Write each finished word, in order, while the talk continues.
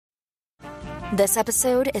This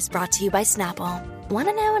episode is brought to you by Snapple. Want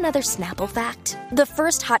to know another Snapple fact? The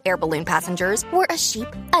first hot air balloon passengers were a sheep,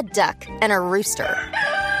 a duck, and a rooster.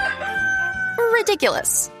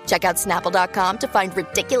 Ridiculous. Check out Snapple.com to find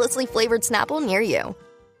ridiculously flavored Snapple near you.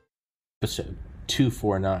 Episode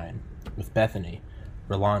 249 with Bethany,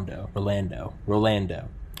 Rolando,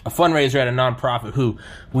 a fundraiser at a nonprofit who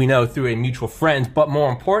we know through a mutual friend, but more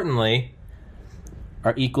importantly,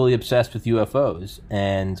 are equally obsessed with UFOs.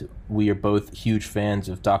 And we are both huge fans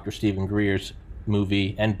of Dr. Stephen Greer's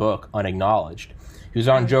movie and book, Unacknowledged. He was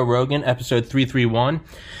on Joe Rogan, episode 331,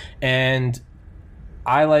 and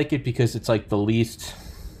I like it because it's like the least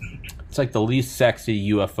sexy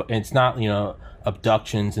UFO. It's not,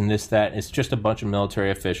 abductions and this, that. It's just a bunch of military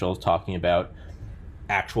officials talking about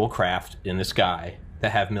actual craft in the sky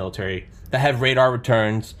that have radar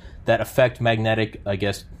returns, that affect magnetic,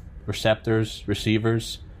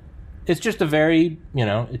 receivers. It's just a very,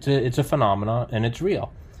 it's a phenomena, and it's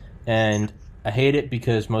real. And I hate it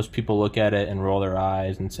because most people look at it and roll their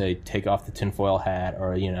eyes and say, take off the tinfoil hat,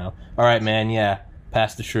 or, all right, man, yeah,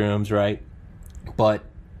 pass the shrooms, right? But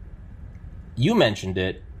you mentioned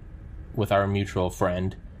it with our mutual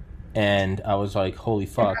friend, and I was like, holy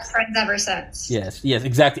fuck. Best friends ever since. Yes,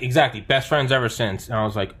 exactly. Best friends ever since. And I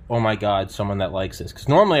was like, oh my God, someone that likes this. Because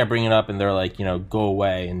normally I bring it up and they're like, go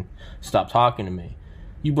away and stop talking to me.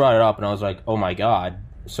 You brought it up and I was like, oh my God,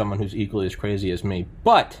 someone who's equally as crazy as me.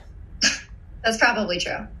 But that's probably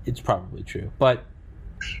true. It's probably true. But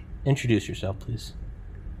introduce yourself, please.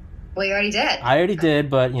 Well, you already did. I already did,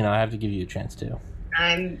 but, I have to give you a chance too.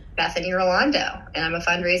 I'm Bethany Rolando, and I'm a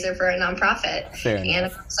fundraiser for a nonprofit. Fair and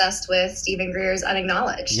enough. I'm obsessed with Stephen Greer's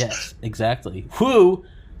Unacknowledged. Yes, exactly. Who,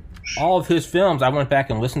 all of his films, I went back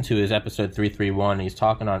and listened to his episode 331. He's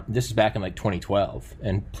talking on, this is back in 2012,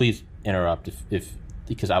 and please interrupt if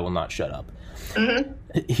because I will not shut up.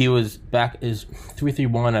 Mm-hmm. He was back, is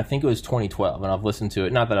 331, I think it was 2012, and I've listened to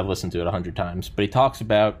it, not that I've listened to it 100 times, but he talks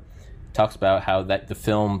about how that the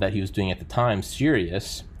film that he was doing at the time,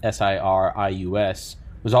 Sirius, Sirius,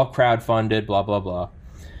 was all crowdfunded, blah, blah, blah.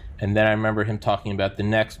 And then I remember him talking about the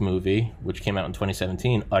next movie, which came out in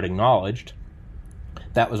 2017, Unacknowledged.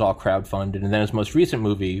 That was all crowdfunded. And then his most recent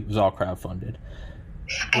movie was all crowdfunded.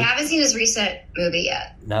 I haven't seen his recent movie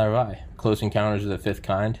yet. Neither have I. Close Encounters of the Fifth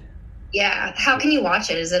Kind. Yeah. How can you watch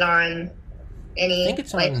it? Is it on any... I think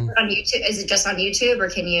it's on YouTube? Is it just on YouTube, or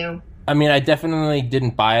can you... I mean, I definitely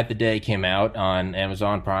didn't buy it the day it came out on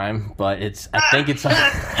Amazon Prime, but I think it's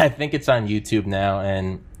on YouTube now,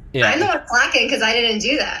 and yeah. I know it's lacking because I didn't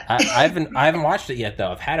do that. I haven't watched it yet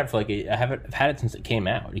though. I've had it I've had it since it came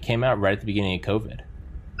out. It came out right at the beginning of COVID.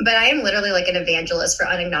 But I am literally like an evangelist for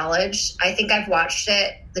Unacknowledged. I think I've watched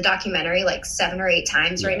the documentary, 7 or 8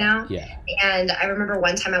 times right now. Yeah. And I remember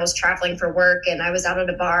one time I was traveling for work and I was out at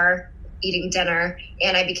a bar eating dinner,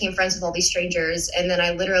 and I became friends with all these strangers, and then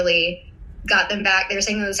I literally got them back. They were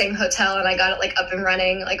staying in the same hotel, and I got it up and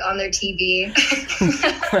running on their TV.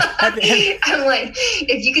 I'm like,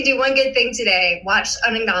 if you could do one good thing today, watch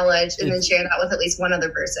Unacknowledged and then share that with at least one other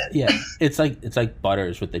person. Yeah, it's like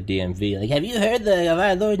Butters with the DMV. Have you heard of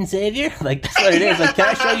our Lord and Savior? That's what it is. Can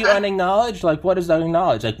I show you Unacknowledged? What is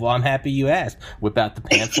Unacknowledged? Well, I'm happy you asked. Whip out the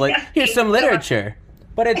pamphlet. Yeah. Here's some literature.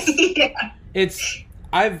 But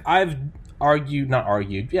I've not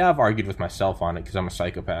argued. Yeah, I've argued with myself on it because I'm a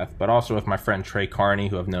psychopath, but also with my friend Trey Carney,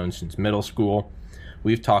 who I've known since middle school.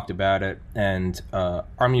 We've talked about it, and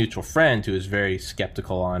our mutual friend, who is very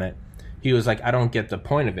skeptical on it, he was like, I don't get the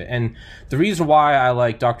point of it. And the reason why I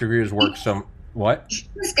like Dr. Greer's work so... What? He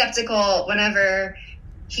was skeptical whenever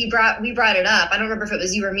we brought it up. I don't remember if it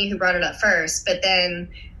was you or me who brought it up first, but then...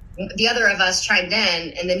 the other of us chimed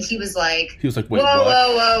in, and then he was like, wait, whoa,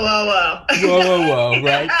 what? Whoa,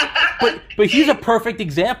 right? But he's a perfect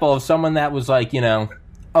example of someone that was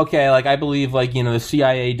okay, I believe, the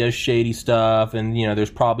CIA does shady stuff, and,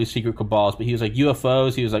 there's probably secret cabals, but he was like,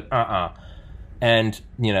 UFOs, he was like, and,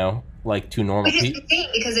 to normal people. Which is the thing,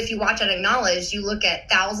 because if you watch Unacknowledged, you look at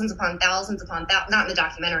thousands upon thousands, not in the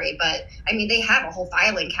documentary, but, they have a whole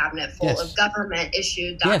filing cabinet full of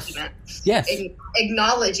government-issued documents. Yes.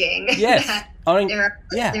 Acknowledging that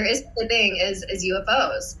there is the thing as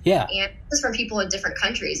UFOs. Yeah. And it's from people in different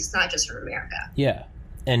countries. It's not just from America. Yeah.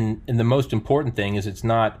 And the most important thing is it's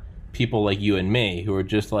not people like you and me who are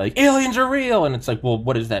just like, aliens are real! And it's like, well,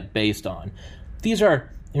 what is that based on? These are...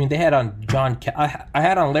 they had on I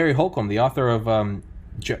had on Larry Holcomb, the author of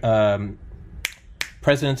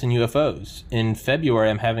Presidents and UFOs. In February,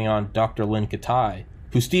 I'm having on Dr. Lynn Katai,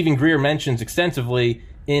 who Stephen Greer mentions extensively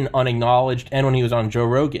in Unacknowledged and when he was on Joe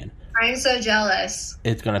Rogan. I'm so jealous.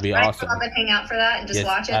 It's going to be awesome. Come up and hang out for that and just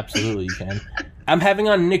watch it. Absolutely, you can. I'm having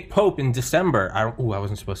on Nick Pope in December. I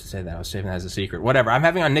wasn't supposed to say that. I was saving that as a secret. Whatever. I'm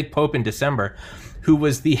having on Nick Pope in December, who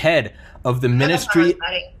was the head of the ministry.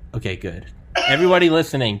 Okay, good. Everybody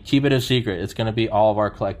listening, keep it a secret. It's going to be all of our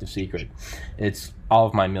collective secret. It's all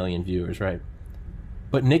of my million viewers, right?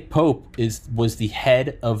 But Nick Pope was the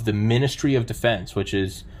head of the Ministry of Defense, which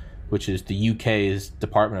is the UK's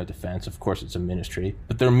Department of Defense. Of course, it's a ministry,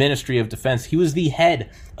 but their Ministry of Defense. He was the head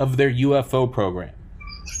of their UFO program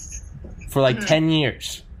for like 10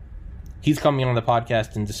 years. He's coming on the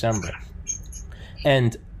podcast in December.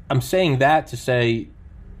 And I'm saying that to say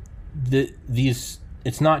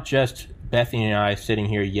it's not just Bethany and I sitting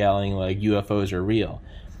here yelling like UFOs are real.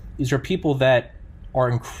 These are people that are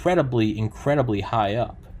incredibly, incredibly high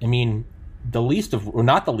up. I mean, not the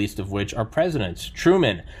least of which are presidents.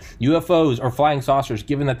 Truman, UFOs or flying saucers,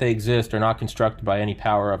 given that they exist, are not constructed by any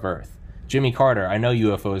power of Earth. Jimmy Carter, I know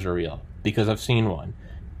UFOs are real because I've seen one.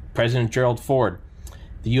 President Gerald Ford,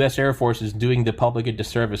 the U.S. Air Force is doing the public a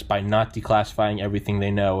disservice by not declassifying everything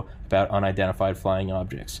they know about unidentified flying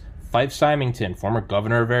objects. Fife Symington, former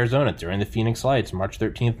governor of Arizona during the Phoenix Lights, March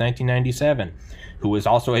 13th, 1997, who was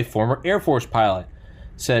also a former Air Force pilot,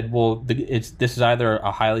 said, well, this is either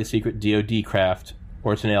a highly secret DoD craft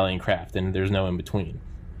or it's an alien craft, and there's no in between.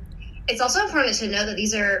 It's also important to know that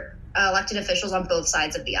these are elected officials on both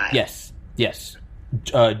sides of the aisle. Yes.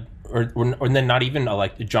 Or then not even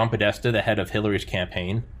like John Podesta, the head of Hillary's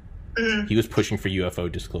campaign. Mm-hmm. He was pushing for UFO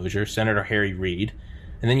disclosure. Senator Harry Reid.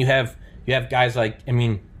 And then you have guys like,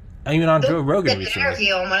 even on Joe Rogan recently. An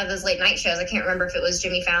interview on one of those late night shows. I can't remember if it was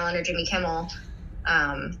Jimmy Fallon or Jimmy Kimmel.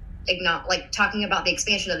 Talking about the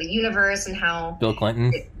expansion of the universe and how Bill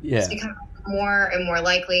Clinton, it's become more and more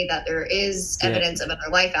likely that there is evidence of other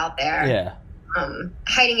life out there. Yeah.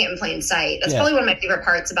 Hiding it in plain sight. That's probably one of my favorite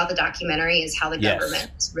parts about the documentary is how the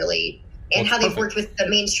government is really, and how they've worked with the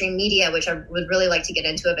mainstream media, which I would really like to get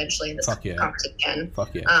into eventually in this conversation.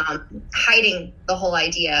 Hiding the whole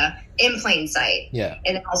idea in plain sight. Yeah.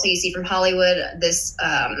 And also you see from Hollywood this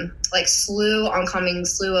oncoming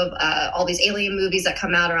slew of all these alien movies that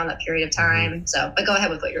come out around that period of time. Mm-hmm. So, but go ahead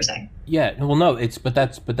with what you were saying. Yeah. Well, no, but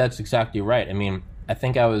that's exactly right. I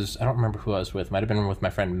think I don't remember who I was with. Might have been with my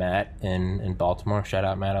friend Matt in Baltimore. Shout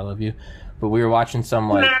out, Matt. I love you. But we were watching some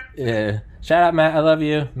shout out, Matt. I love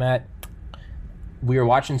you, Matt. We were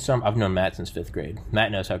watching I've known Matt since 5th grade.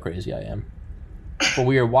 Matt knows how crazy I am. But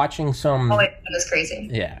we were watching some. Oh, wait, that's crazy.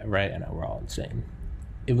 Yeah, right. I know, we're all insane.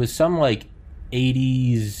 It was some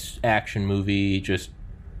 80s action movie, just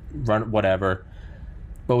run whatever.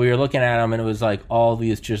 But we were looking at them, and it was all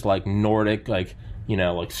these just Nordic,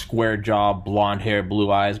 square jaw, blonde hair,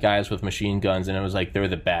 blue eyes guys with machine guns, and it was they're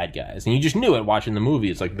the bad guys. And you just knew it watching the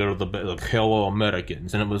movie. It's they're the hello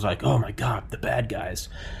Americans, and it was oh my god, the bad guys.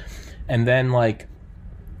 And then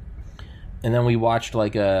we watched I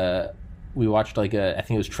think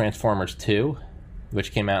it was Transformers 2,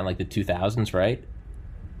 which came out in the 2000s, right?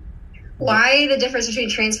 Why the difference between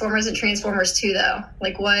Transformers and Transformers 2 though?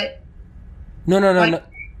 What? No.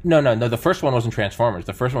 The first one wasn't Transformers.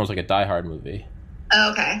 The first one was a Die Hard movie.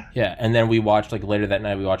 Oh, okay. Yeah, and then we watched later that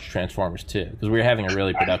night we watched Transformers 2 because we were having a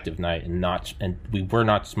really productive night and we were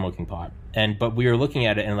not smoking pot. But we were looking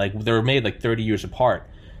at it and they were made 30 years apart.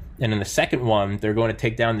 And in the second one, they're going to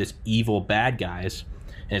take down this evil bad guys.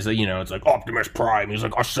 And it's it's Optimus Prime. He's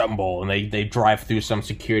assemble. And they drive through some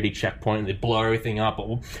security checkpoint and they blow everything up.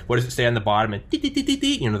 But what does it say on the bottom? And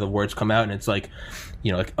the words come out and it's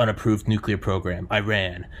unapproved nuclear program,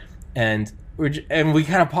 Iran. And we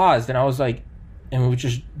kind of paused and I was and we were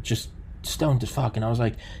just stoned as fuck. And I was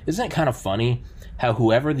isn't it kind of funny how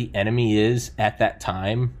whoever the enemy is at that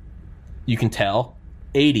time, you can tell.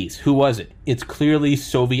 80s, who was it? It's clearly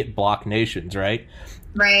Soviet bloc nations, right?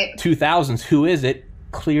 Right. 2000s, who is it?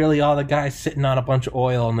 Clearly all the guys sitting on a bunch of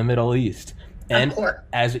oil in the Middle East. And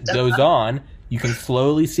as it goes on, you can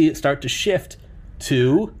slowly see it start to shift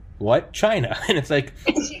to, what? China. And it's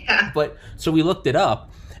yeah. But, so we looked it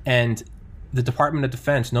up, and the Department of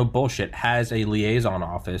Defense, no bullshit, has a liaison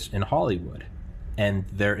office in Hollywood. And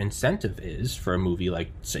their incentive is, for a movie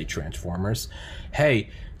like, say, Transformers, hey,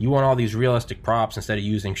 you want all these realistic props instead of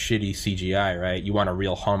using shitty CGI, right? You want a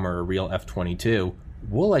real Hummer, a real F-22.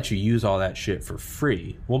 We'll let you use all that shit for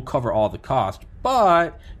free. We'll cover all the cost.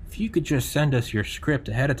 But if you could just send us your script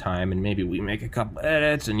ahead of time and maybe we make a couple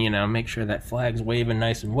edits and, make sure that flag's waving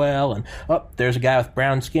nice and well. And, there's a guy with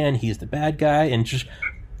brown skin. He's the bad guy.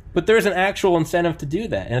 But there's an actual incentive to do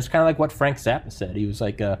that. And it's kind of like what Frank Zappa said. He was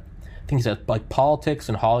I think he said, politics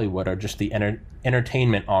and Hollywood are just the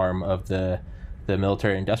entertainment arm of the the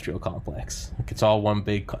military industrial complex. Like, it's all one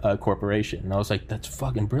big corporation. And I was like, that's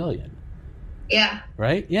fucking brilliant. Yeah.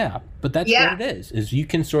 Right? Yeah. But that's what it is you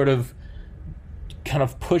can sort of kind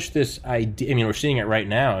of push this idea. I mean, we're seeing it right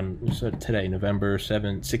now. And we said today, November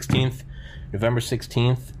 16th,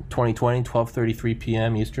 2020, 12:33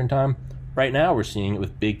 p.m. Eastern time. Right now, we're seeing it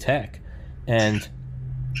with big tech.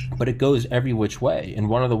 But it goes every which way. And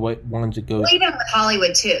one of the ones it goes... Well, even with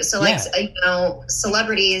Hollywood, too. So, like,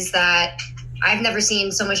 celebrities that... I've never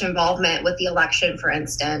seen so much involvement with the election, for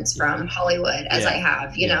instance, from Hollywood as I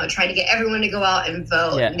have, you know, trying to get everyone to go out and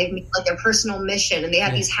vote. And they've made like their personal mission, and they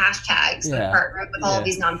have these hashtags that partner with all of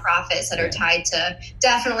these nonprofits that are tied to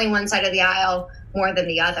definitely one side of the aisle more than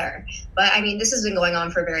the other. But I mean, this has been going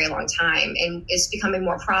on for a very long time, and it's becoming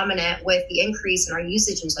more prominent with the increase in our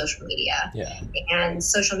usage in social media. And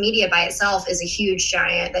social media by itself is a huge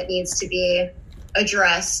giant that needs to be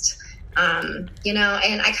addressed. You know,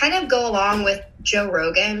 and I kind of go along with Joe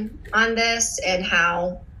Rogan on this and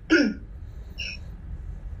how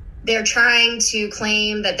they're trying to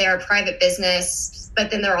claim that they're a private business,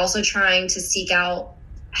 but then they're also trying to seek out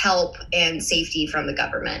help and safety from the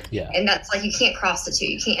government. And that's like, you can't cross the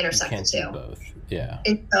two. You can't intersect the two. Both.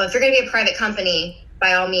 And so if you're going to be a private company,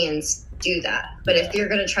 by all means, do that. But if you're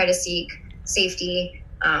going to try to seek safety,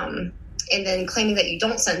 and then claiming that you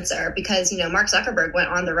don't censor, because, you know, Mark Zuckerberg went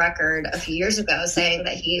on the record a few years ago saying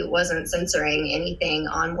that he wasn't censoring anything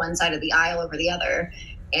on one side of the aisle over the other.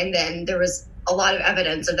 And then there was a lot of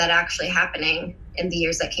evidence of that actually happening in the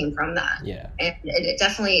years that came from that. And it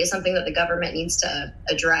definitely is something that the government needs to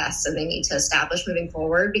address, and they need to establish moving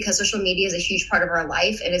forward, because social media is a huge part of our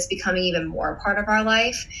life, and it's becoming even more a part of our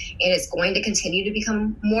life, and it's going to continue to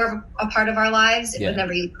become more of a part of our lives.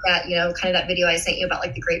 Whenever you look at, you know, kind of that video I sent you about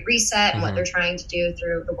like the Great Reset and what they're trying to do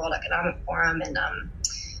through the World Economic Forum. And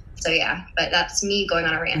so but that's me going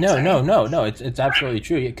on a rant. No. It's absolutely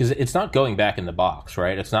true, because it's not going back in the box,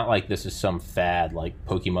 right? It's not like this is some fad like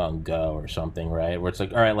Pokemon Go or something, right? Where it's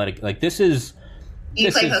like, all right, like this is.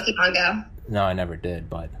 You play Pokemon Go? No, I never did,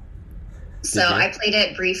 but. So I played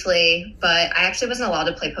it briefly, but I actually wasn't allowed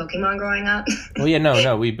to play Pokemon growing up. Well,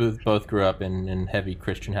 no, we both grew up in heavy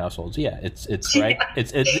Christian households. It's right.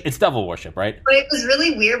 It's devil worship, right? But it was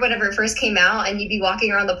really weird whenever it first came out, and you'd be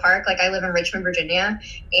walking around the park. Like, I live in Richmond, Virginia,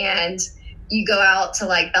 and you go out to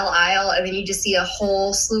like Belle Isle, and then you just see a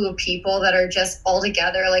whole slew of people that are just all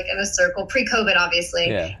together, like in a circle, pre-COVID,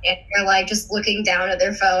 obviously. And you're like just looking down at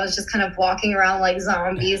their phones, just kind of walking around like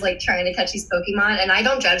zombies, like trying to catch these Pokemon. And I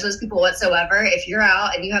don't judge those people whatsoever. If you're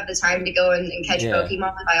out and you have the time to go and catch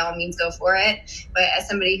Pokemon, by all means, go for it. But as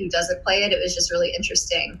somebody who doesn't play it, it was just really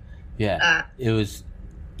interesting. It was.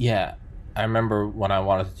 I remember when I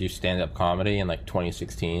wanted to do stand-up comedy in like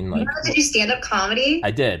 2016. Like, you wanted to do stand-up comedy?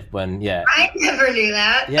 I did when I never knew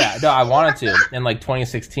that. I wanted to. In like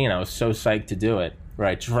 2016, I was so psyched to do it.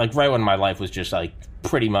 Right, just like right when my life was just like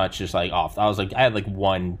pretty much just like off. I was like, I had like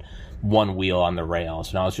one wheel on the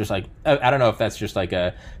rails, and I was just like, I don't know if that's just like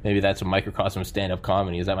maybe that's a microcosm of stand-up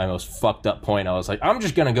comedy. Is that my most fucked up point? I was like, I'm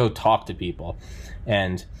just gonna go talk to people,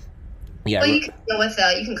 and. Well, you can deal with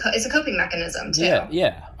it's a coping mechanism too.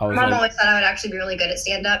 My mom always thought I would actually be really good at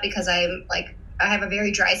stand-up, because I have a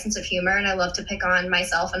very dry sense of humor, and I love to pick on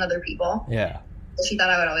myself and other people. So she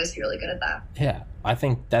thought I would always be really good at that. I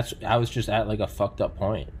think I was just at like a fucked up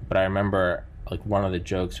point. But I remember like one of the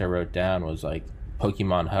jokes I wrote down was like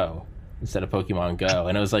Pokemon Ho instead of Pokemon Go,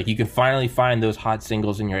 and it was like, you can finally find those hot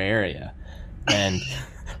singles in your area. And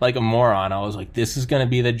like a moron, I was like, this is gonna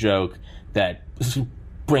be the joke that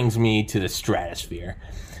brings me to the stratosphere.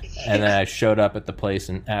 And then I showed up at the place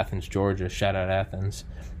in Athens, Georgia, shout out Athens,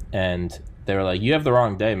 and they were like, you have the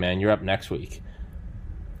wrong day, man, you're up next week.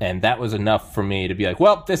 And that was enough for me to be like,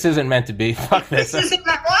 well, this isn't meant to be, fuck this. This isn't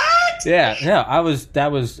what?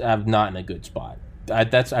 I'm not in a good spot. I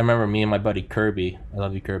remember me and my buddy Kirby, I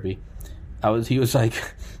love you, Kirby, I was like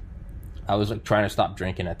trying to stop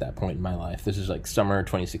drinking at that point in my life. This is like summer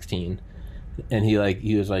 2016. And he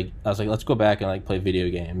was like, I was like, let's go back and like play video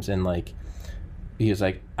games. And like, he was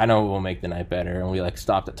like, I know what will make the night better. And we like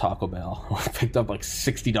stopped at Taco Bell. We picked up like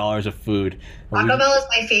 $60 of food. Taco Bell is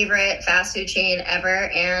my favorite fast food chain ever.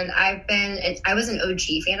 And I was an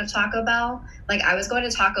OG fan of Taco Bell. Like, I was going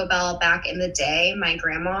to Taco Bell back in the day. My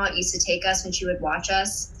grandma used to take us when she would watch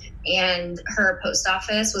us, and her post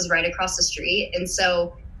office was right across the street. And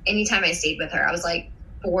so anytime I stayed with her, I was like,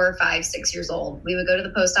 4, 5, 6 years old. We would go to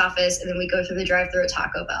the post office and then we go through the drive-thru at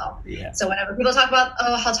Taco Bell. Yeah. So whenever people talk about,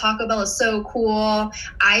 how Taco Bell is so cool,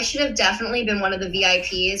 I should have definitely been one of the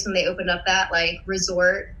VIPs when they opened up that like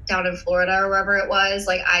resort down in Florida or wherever it was.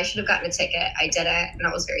 Like I should have gotten a ticket. I didn't, and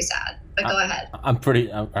I was very sad. But go ahead.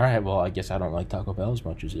 All right. Well, I guess I don't like Taco Bell as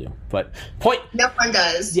much as you, but no one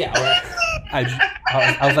does. Yeah. I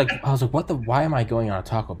was like, why am I going on a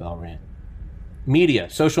Taco Bell rant?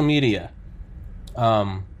 Social media.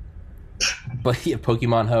 But yeah,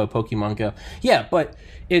 Pokemon Ho, Pokemon Go. Yeah, but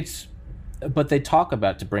they talk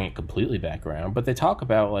about, to bring it completely back around, but they talk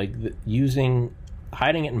about like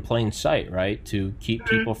hiding it in plain sight, right? To keep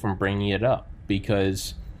people from bringing it up,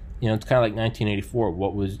 because, it's kind of like 1984.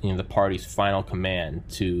 What was, the party's final command?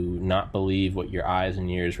 To not believe what your eyes and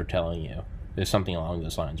ears were telling you. There's something along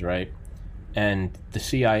those lines, right? And the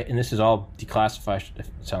CIA, and this is all declassified. I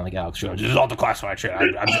sound like Alex Jones. This is all declassified shit.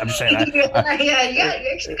 I'm just saying that. You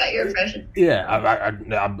actually got your impression. Yeah,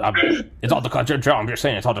 it's all declassified. I'm just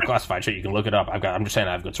saying it's all declassified shit. You can look it up. I'm just saying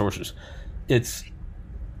I have good sources.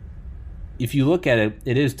 If you look at it,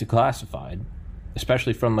 it is declassified,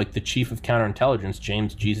 especially from like the chief of counterintelligence,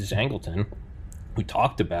 James Jesus Angleton, who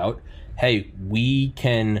talked about, hey,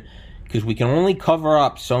 because we can only cover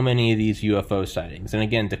up so many of these UFO sightings. And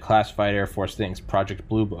again, declassified Air Force things, Project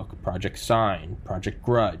Blue Book, Project Sign, Project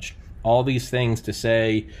Grudge, all these things to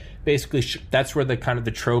say, basically, that's where the kind of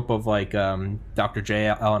the trope of like Dr. J.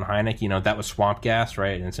 Allen Hynek, that was swamp gas,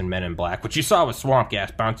 right? And it's in Men in Black, which you saw was swamp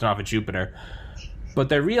gas bouncing off of Jupiter. But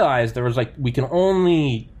they realized there was like, we can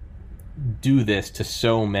only do this to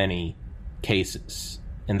so many cases.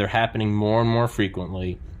 And they're happening more and more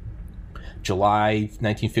frequently. July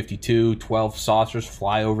 1952, 12 saucers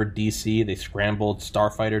fly over D.C. They scrambled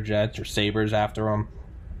starfighter jets or Sabres after them.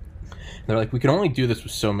 They're like, we can only do this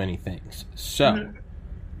with so many things. So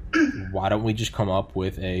why don't we just come up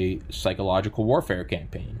with a psychological warfare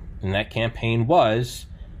campaign? And that campaign was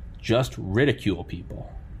just ridicule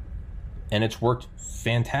people. And it's worked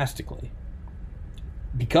fantastically.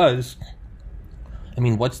 Because,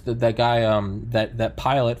 what's that guy, that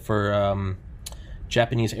pilot for...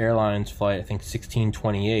 Japanese Airlines flight, I think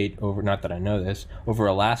 1628 over, not that I know this, over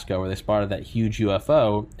Alaska, where they spotted that huge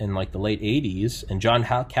UFO in like the late 80s, and John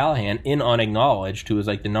Callahan in Unacknowledged, who was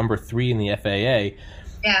like the number 3 in the FAA.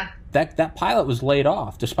 Yeah. That pilot was laid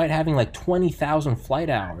off despite having like 20,000 flight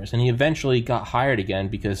hours, and he eventually got hired again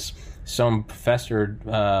because some professor,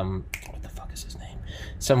 what the fuck is his name?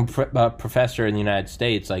 Some professor in the United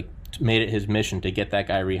States like made it his mission to get that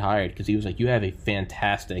guy rehired, because he was like, you have a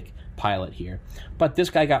fantastic pilot here. But this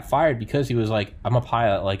guy got fired because he was like, I'm a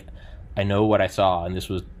pilot, like I know what I saw, and this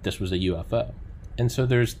was a UFO. And so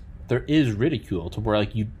there is ridicule to where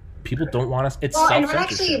like people don't want us. It's and what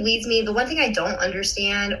actually leads me, the one thing I don't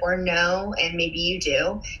understand or know, and maybe you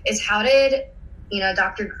do, is how did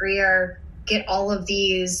Dr. Greer get all of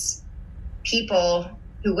these people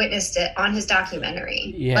who witnessed it on his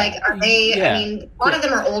documentary? Yeah. Like, are they, a lot of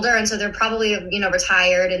them are older, and so they're probably,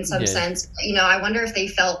 retired in some sense. I wonder if they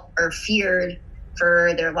felt or feared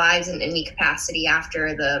for their lives in any capacity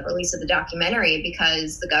after the release of the documentary,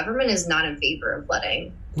 because the government is not in favor of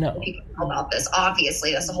letting people know about this.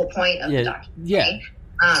 Obviously, that's the whole point of the documentary. Yeah.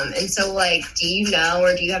 And so, like, do you know,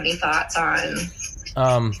 or do you have any thoughts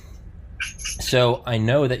on? So I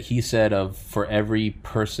know that he said for every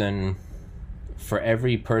person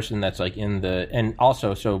that's like in the, and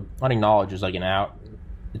also, so Unacknowledged is like an hour,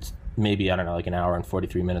 it's maybe, I don't know, like an hour and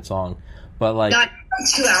 43 minutes long, but like not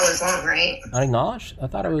 2 hours long, right? Unacknowledged? I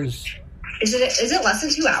thought it was. Is it less than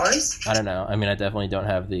 2 hours? I don't know. I definitely don't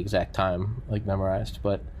have the exact time like memorized,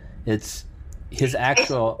 but it's his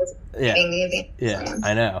actual. Yeah,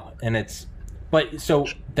 I know, and it's. But so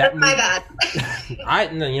that. That's my bad.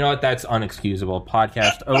 You know what? That's unexcusable.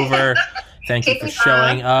 Podcast over. Thank you for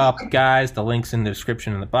showing up, guys. The link's in the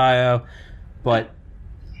description in the bio. But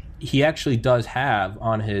he actually does have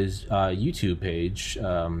on his YouTube page,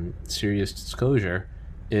 Serious Disclosure,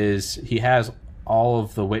 he has all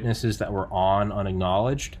of the witnesses that were on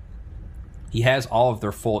Unacknowledged. He has all of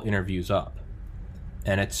their full interviews up.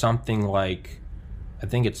 And it's something like, I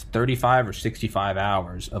think it's 35 or 65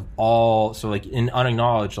 hours of all. So like in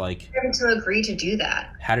Unacknowledged, like. Get him to agree to do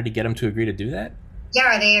that. How did he get him to agree to do that?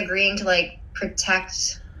 Yeah, are they agreeing to like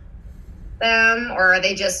protect them, or are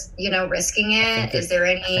they just risking it? Is there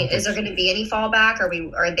going to be any fallback? Are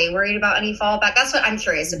they worried about any fallback? That's what I'm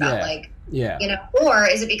curious about. Or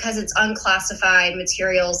is it because it's unclassified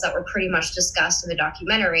materials that were pretty much discussed in the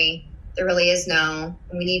documentary? There really is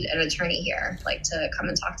we need an attorney here, like, to come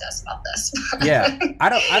and talk to us about this. Yeah, I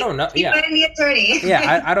don't know. Yeah, find the attorney.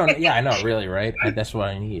 Yeah, I don't. Yeah, I know. Really, right? That's what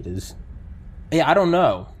I need is. Yeah, I don't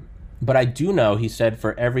know. But I do know, he said,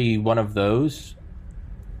 for every one of those,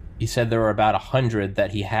 he said there were about 100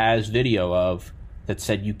 that he has video of that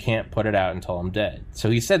said you can't put it out until I'm dead. So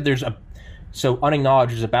he said so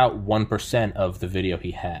Unacknowledged is about 1% of the video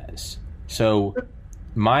he has. So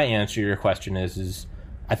my answer to your question is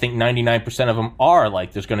I think 99% of them are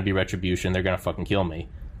like, there's going to be retribution, they're going to fucking kill me.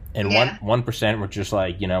 And 1% were just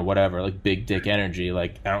like, whatever, like big dick energy,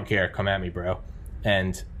 like, I don't care, come at me, bro.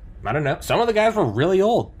 And I don't know, some of the guys were really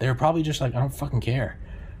old. They were probably just like, I don't fucking care.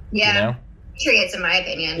 Yeah. Patriots, in my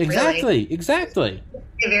opinion. Exactly.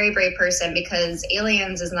 A very brave person, because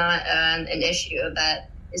aliens is not an issue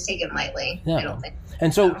that is taken lightly. I don't think.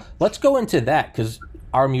 And so let's go into that, because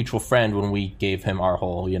our mutual friend, when we gave him our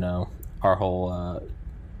whole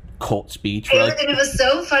cult speech. It was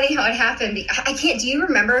so funny how it happened. I can't. Do you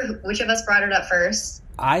remember which of us brought it up first?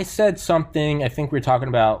 I said something. I think we were talking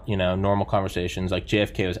about normal conversations. Like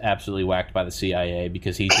JFK was absolutely whacked by the CIA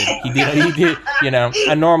because he did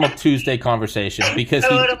a normal Tuesday conversation because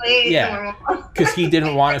because he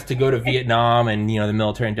didn't want us to go to Vietnam, and the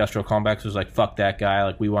military-industrial complex was like, fuck that guy,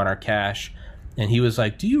 like we want our cash. And he was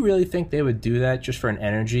like, do you really think they would do that just for an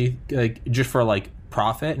energy, like just for like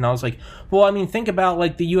profit? And I was like, well, I mean, think about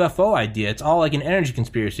like the UFO idea. It's all like an energy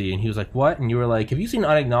conspiracy. And he was like, what? And you were like, have you seen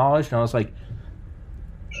Unacknowledged? And I was like,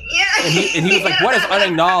 yeah. And he was like, what is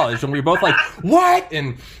Unacknowledged? And we were both like, what?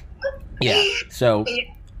 And yeah, so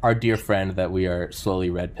our dear friend that we are slowly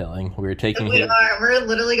red pilling, we're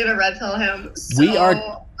literally gonna red pill him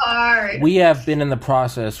hard. We have been in the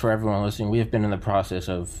process, for everyone listening, we have been in the process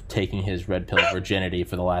of taking his red pill virginity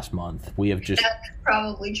for the last month. We have just... That's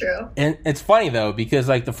probably true. And it's funny, though, because,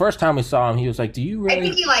 like, the first time we saw him, he was like, do you really... I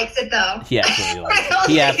think he likes it, though. He absolutely likes it.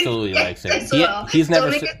 He absolutely likes it. He's never...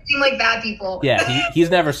 Don't make it seem like bad people. Yeah, he's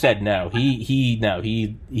never said no. He'll... He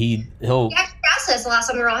actually asked us the last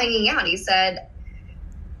time we were all hanging out. He said...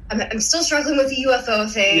 I'm still struggling with the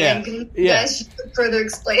UFO thing. Yeah. Can you guys further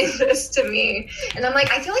explain this to me? And I'm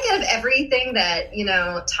like, I feel like out of everything that,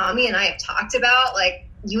 Tommy and I have talked about, like,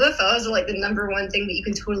 UFOs are like the number one thing that you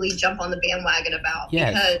can totally jump on the bandwagon about.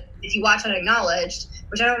 Yes. Because if you watch Unacknowledged,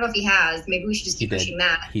 which I don't know if he has, maybe we should just keep pushing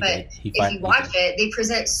that. But if you watch it, they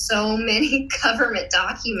present so many government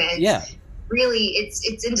documents. Yeah. Really,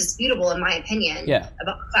 it's indisputable, in my opinion,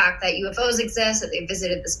 about the fact that UFOs exist, that they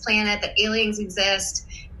visited this planet, that aliens exist.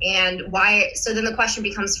 And why? So then the question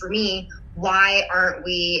becomes for me, why aren't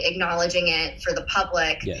we acknowledging it for the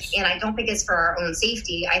public? Yes. And I don't think it's for our own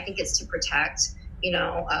safety. I think it's to protect,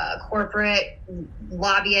 corporate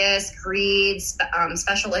lobbyists, greed,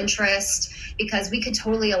 special interest, because we could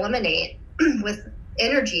totally eliminate with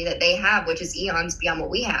energy that they have, which is eons beyond what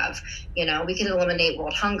we have. We could eliminate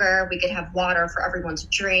world hunger. We could have water for everyone to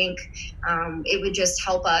drink. It would just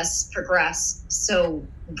help us progress so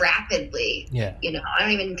rapidly. Yeah. I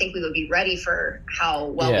don't even think we would be ready for how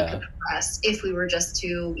well we could progress if we were just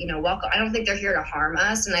to, welcome. I don't think they're here to harm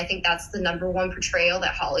us. And I think that's the number one portrayal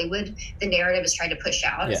that Hollywood, the narrative, is trying to push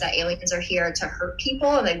out, is that aliens are here to hurt people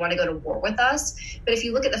and they want to go to war with us. But if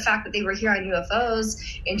you look at the fact that they were here on UFOs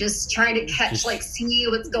and just trying to catch, see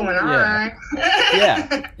what's going on.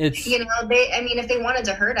 It's... if they wanted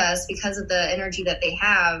to hurt us because of the energy that they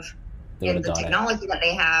have, and the technology that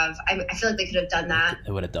they have, I feel like they could have done that.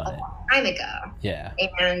 They would have done it a long time ago. Yeah.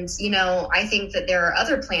 And, I think that there are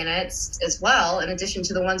other planets as well, in addition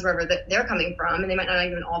to the ones wherever they're coming from, and they might not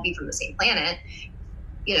even all be from the same planet.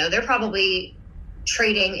 They're probably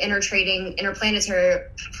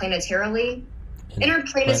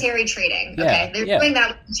interplanetary trading. Okay. They're doing that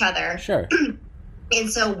with each other. Sure. And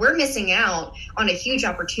so we're missing out on a huge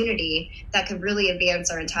opportunity that could really advance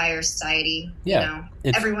our entire society. Yeah,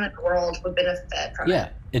 everyone in the world would benefit from it. Yeah,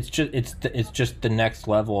 it's just the next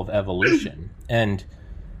level of evolution, and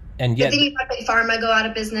yet. But then you'd have Big Pharma go out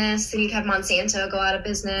of business, then you'd have Monsanto go out of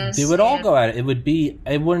business. They would all go out. It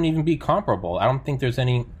wouldn't even be comparable. I don't think there's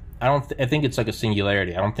any. I think it's like a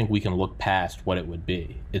singularity. I don't think we can look past what it would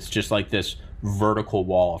be. It's just like this vertical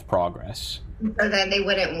wall of progress. Or then they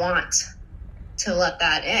wouldn't want to let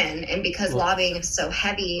that in, and because lobbying is so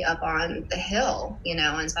heavy up on the hill,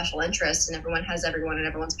 and special interests, and everyone has everyone in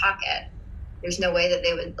everyone's pocket, there's no way that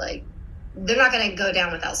they would they're not going to go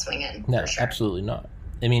down without swinging. No, for sure. Absolutely not.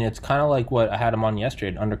 I mean, it's kind of like what I had him on yesterday,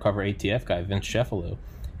 an undercover ATF guy, Vince Sheffalou,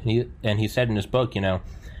 and he said in his book,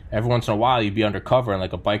 every once in a while you'd be undercover and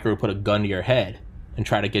like a biker would put a gun to your head and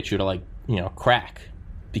try to get you to crack,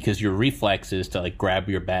 because your reflex is to grab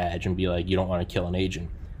your badge and be like, you don't want to kill an agent.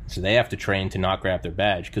 So they have to train to not grab their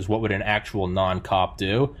badge, because what would an actual non-cop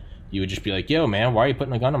do? You would just be like, yo, man, why are you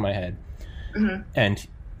putting a gun on my head? Mm-hmm. And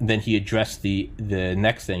then he addressed the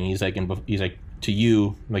next thing. He's like, to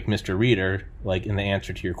you, like Mr. Reader, like, and the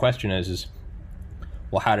answer to your question is,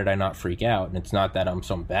 well, how did I not freak out? And it's not that I'm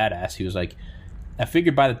some badass. He was like, I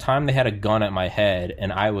figured by the time they had a gun at my head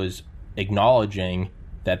and I was acknowledging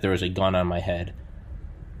that there was a gun on my head,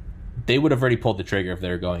 they would have already pulled the trigger if they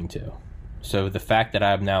were going to. So the fact that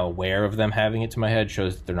I'm now aware of them having it to my head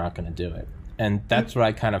shows that they're not going to do it. And that's what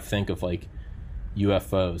I kind of think of, like,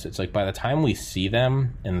 UFOs. It's like, by the time we see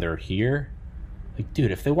them and they're here, like,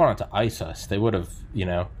 dude, if they wanted to ice us, they would have, you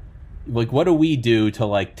know, like, what do we do to,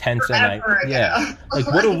 like, tents in like,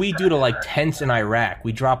 what do we do to, like, tents in Iraq?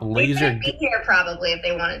 We drop laser. They'd be here probably if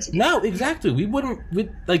they wanted to. No, exactly. We wouldn't.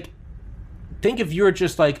 Like, think if you're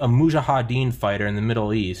just like a mujahideen fighter in the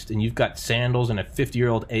Middle East and you've got sandals and a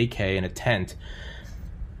 50-year-old AK in a tent,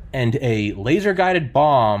 and a laser-guided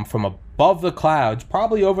bomb from above the clouds,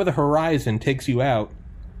 probably over the horizon, takes you out.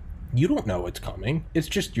 You don't know what's coming. It's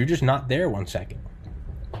just, you're just not there 1 second.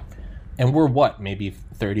 And we're what, maybe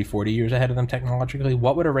 30, 40 years ahead of them technologically?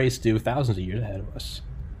 What would a race do thousands of years ahead of us?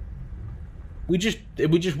 We just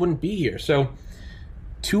wouldn't be here. So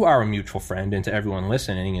to our mutual friend and to everyone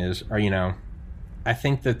listening you know, I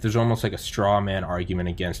think that there's almost like a straw man argument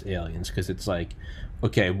against aliens, because it's like,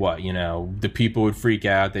 okay, what, you know, the people would freak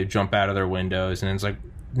out, they'd jump out of their windows, and it's like,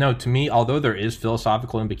 no, to me, although there is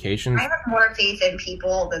philosophical implications, I have more faith in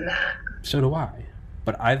people than that. So do I.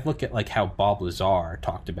 But I look at, like, how Bob Lazar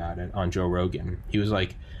talked about it on Joe Rogan. He was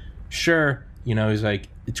like, sure, you know, he's like,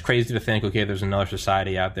 it's crazy to think, okay, there's another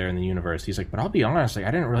society out there in the universe. He's like, but I'll be honest, like,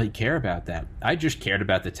 I didn't really care about that. I just cared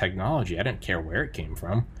about the technology. I didn't care where it came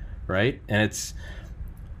from, right? And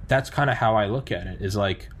that's kind of how I look at it, is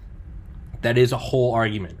like, that is a whole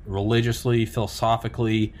argument, religiously,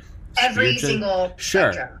 philosophically, every single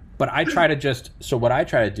sure spectrum. But I try to what I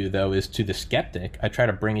try to do, though, is to the skeptic, I try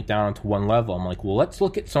to bring it down to one level. I'm like, well, let's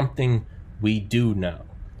look at something we do know,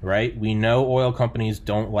 right? We know oil companies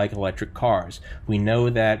don't like electric cars. We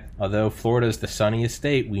know that although Florida is the sunniest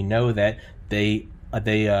state, we know that they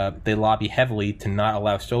lobby heavily to not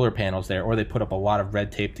allow solar panels there, or they put up a lot of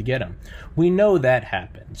red tape to get them. We know that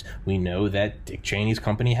happens. We know that Dick Cheney's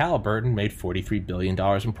company Halliburton made $43 billion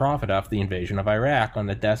in profit off the invasion of Iraq on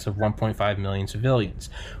the deaths of 1.5 million civilians.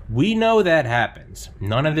 We know that happens.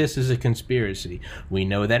 None of this is a conspiracy. We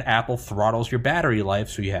know that Apple throttles your battery life,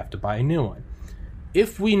 so you have to buy a new one.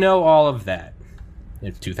 If we know all of that,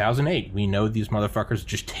 in 2008, we know these motherfuckers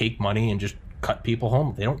just take money and just cut people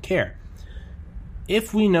home. They don't care.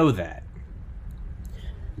 If we know that,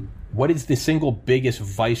 what is the single biggest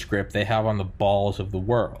vice grip they have on the balls of the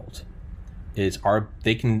world?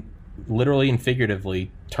 They can literally and figuratively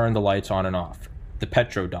turn the lights on and off. The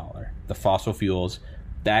petrodollar, the fossil fuels,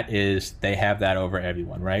 they have that over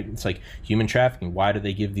everyone, right? It's like human trafficking. Why do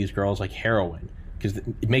they give these girls like heroin? Because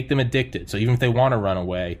it make them addicted. So even if they want to run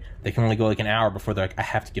away, they can only go like an hour before they're like, I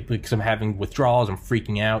have to get, because I'm having withdrawals, I'm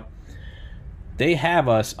freaking out. They have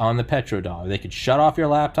us on the petrodollar. They could shut off your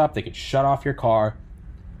laptop. They could shut off your car.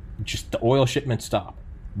 Just the oil shipments stop.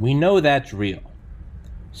 We know that's real.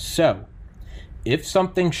 So, if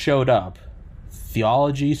something showed up,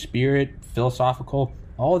 theology, spirit, philosophical,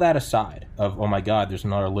 all that aside of, oh my God, there's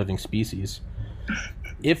another living species.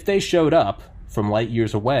 If they showed up from light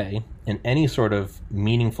years away in any sort of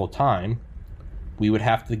meaningful time, we would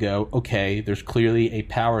have to go, okay, there's clearly a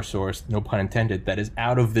power source, no pun intended, that is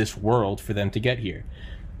out of this world for them to get here.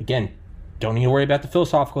 Again, don't need to worry about the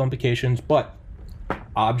philosophical implications, but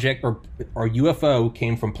object or UFO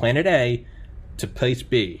came from planet A to place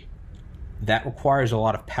B. That requires a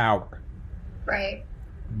lot of power. Right.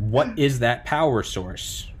 What is that power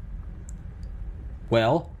source?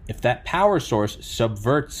 Well, if that power source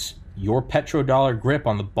subverts your petrodollar grip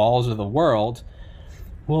on the balls of the world,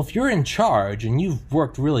 well, if you're in charge and you've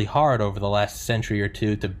worked really hard over the last century or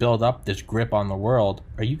two to build up this grip on the world,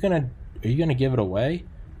 are you gonna give it away?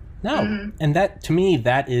 No. Mm-hmm. And that, to me,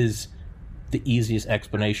 that is the easiest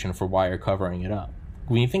explanation for why you're covering it up.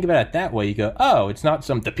 When you think about it that way, you go, oh, it's not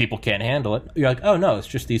the people can't handle it. You're like, oh no, it's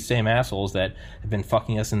just these same assholes that have been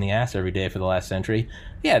fucking us in the ass every day for the last century.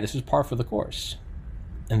 Yeah, this is par for the course.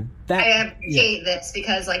 And that, I appreciate this,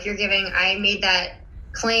 because like I made that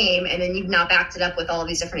claim and then you've now backed it up with all of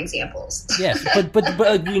these different examples. Yes, but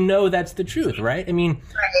like, we know that's the truth, right? I mean,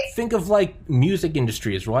 right. Think of like music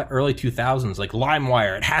industries, right? Early 2000s, like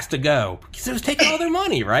LimeWire, it has to go because it was taking all their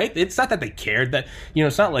money, right? It's not that they cared that,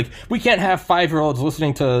 it's not like we can't have 5-year-olds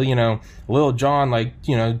listening to, Lil Jon, like,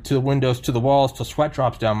 to the windows, to the walls, till sweat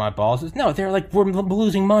drops down my balls. No, they're like, we're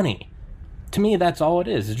losing money. To me, that's all it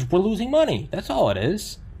is. We're losing money. That's all it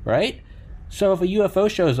is, right? So if a UFO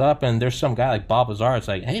shows up and there's some guy like Bob Lazar, it's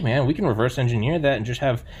like, hey man, we can reverse engineer that and just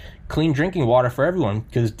have clean drinking water for everyone,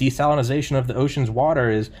 because desalinization of the ocean's water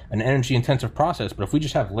is an energy intensive process. But if we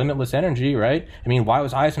just have limitless energy, right? I mean, why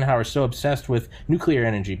was Eisenhower so obsessed with nuclear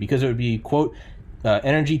energy? Because it would be, quote,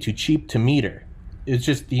 energy too cheap to meter. It's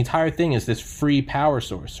just, the entire thing is this free power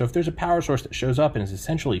source. So if there's a power source that shows up and is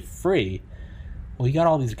essentially free, well, you got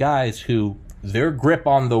all these guys who their grip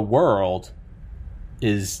on the world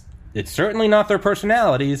is, it's certainly not their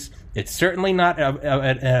personalities. It's certainly not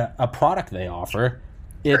a product they offer.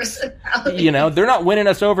 It's, you know, they're not winning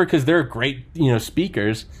us over because they're great, you know,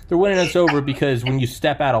 speakers. They're winning us over because when you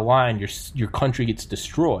step out of line, your country gets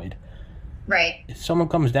destroyed. Right. If someone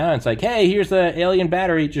comes down, it's like, hey, here's the alien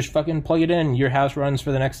battery. Just fucking plug it in. Your house runs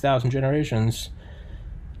for the next 1,000 generations.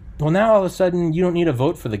 Well, now all of a sudden, you don't need to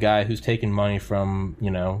vote for the guy who's taking money from,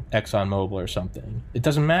 you know, ExxonMobil or something. It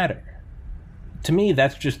doesn't matter. To me,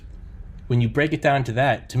 that's just, when you break it down to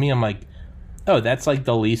that, to me, I'm like, oh, that's like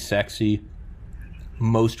the least sexy,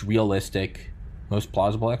 most realistic, most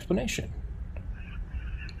plausible explanation.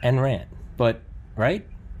 And rant. But, right?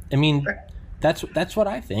 I mean, that's what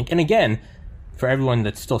I think. And again, for everyone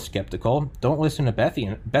that's still skeptical, don't listen to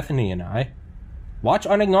Bethany and I. Watch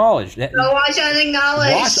Unacknowledged. Go watch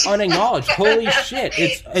Unacknowledged. Watch Unacknowledged. Holy shit.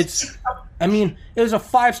 It's I mean, it was a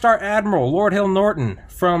 5-star admiral, Lord Hill Norton,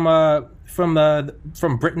 from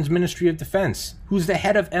Britain's Ministry of Defense, who's the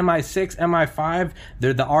head of MI6, MI5,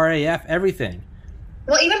 the RAF, everything.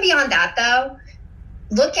 Well, even beyond that, though,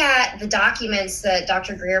 look at the documents that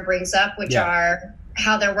Dr. Greer brings up, which are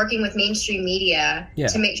how they're working with mainstream media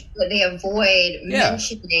to make sure that they avoid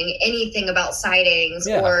mentioning anything about sightings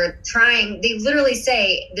or trying. They literally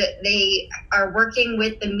say that they are working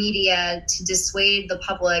with the media to dissuade the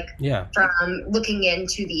public from looking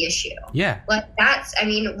into the issue. Yeah. Like that's, I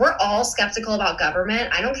mean, we're all skeptical about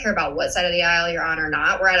government. I don't care about what side of the aisle you're on or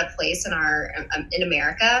not. We're at a place in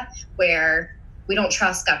America where we don't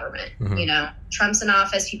trust government. Mm-hmm. You know, Trump's in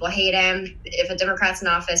office, people hate him. If a Democrat's in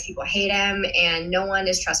office, people hate him, and no one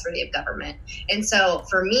is trustworthy of government. And so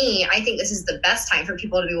for me, I think this is the best time for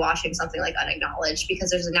people to be watching something like Unacknowledged, because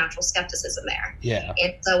there's a natural skepticism there. Yeah.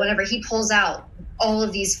 And so whenever he pulls out all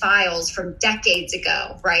of these files from decades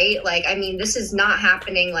ago, right? Like, I mean, this is not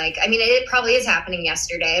happening. Like, I mean, it probably is happening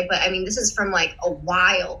yesterday, but I mean, this is from like a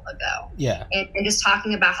while ago. Yeah. And just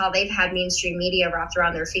talking about how they've had mainstream media wrapped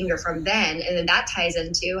around their finger from then. And then that ties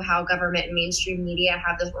into how government and mainstream media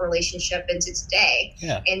have this relationship into today.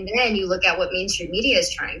 Yeah. And then you look at what mainstream media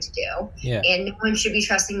is trying to do. Yeah. And no one should be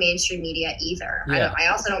trusting mainstream media either. Yeah. I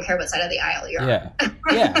also don't care what side of the aisle you're on.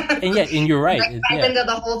 Yeah. And you're right. Like, ties into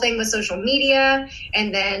the whole thing with social media,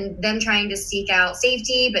 and then them trying to seek out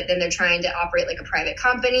safety, but then they're trying to operate like a private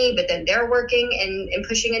company, but then they're working and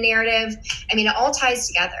pushing a narrative. I mean, it all ties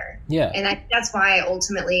together. Yeah. And that's why I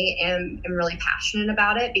ultimately am really passionate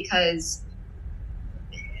about it, because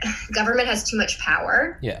government has too much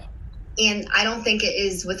power. Yeah. And I don't think it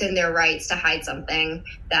is within their rights to hide something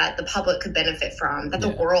that the public could benefit from, that the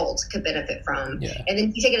world could benefit from. Yeah. And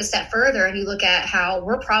then you take it a step further and you look at how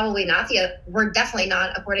we're definitely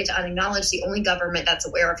not, according to Unacknowledged, the only government that's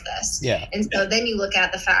aware of this. Yeah. And so then you look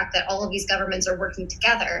at the fact that all of these governments are working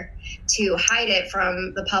together to hide it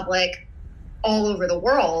from the public all over the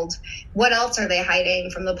world. What else are they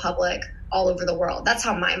hiding from the public all over the world? That's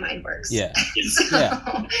how my mind works. Yeah.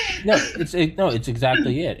 Yeah. No, it's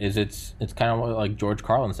exactly it. It's kind of like George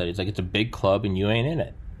Carlin said. It's like, it's a big club and you ain't in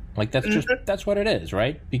it. Like, that's just, that's what it is,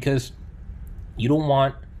 right? Because you don't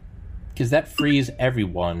want, because that frees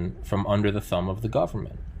everyone from under the thumb of the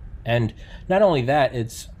government. And not only that,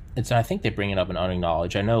 it's I think they bring it up in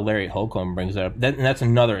Unacknowledged. I know Larry Holcomb brings it up. And that's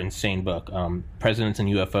another insane book, Presidents and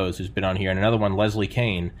UFOs, who's been on here. And another one, Leslie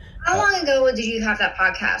Kean. How long ago did you have that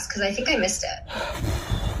podcast? Because I think I missed it.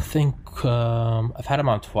 I think I've had him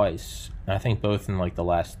on twice. And I think both in like the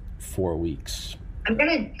last 4 weeks. I'm going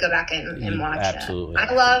to go back and watch absolutely. it.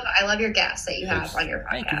 I love your guests that you have on your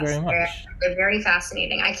podcast. Thank you very much. They're very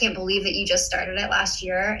fascinating. I can't believe that you just started it last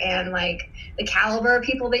year. And like the caliber of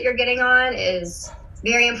people that you're getting on is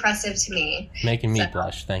very impressive to me. Making me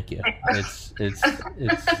blush. Thank you. It's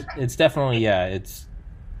definitely, it's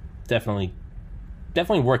definitely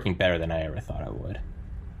working better than I ever thought it would.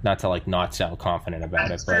 Not to like not sound confident about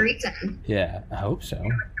it, but for a reason. Yeah, I hope so.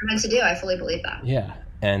 You're meant to do. I fully believe that. Yeah,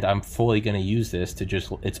 and I'm fully going to use this to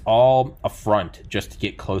just, it's all a front just to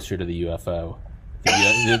get closer to the UFO.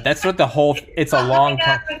 That's what the whole, it's a long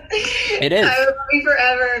time. It is. I would love you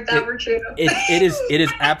forever if that were true. It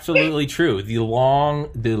is absolutely true. The long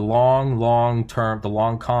term, the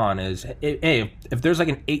long con is, hey, if there's like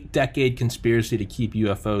an 8-decade conspiracy to keep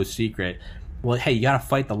UFOs secret, well, hey, you got to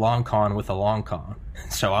fight the long con with a long con.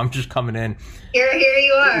 So I'm just coming in. Here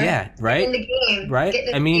you are. Yeah, right? In the game. Right? Get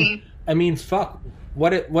in the game. I mean, fuck.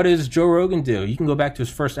 What does Joe Rogan do? You can go back to his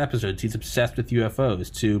first episodes. He's obsessed with UFOs,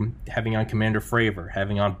 to having on Commander Fravor,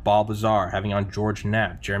 having on Ball Bazaar, having on George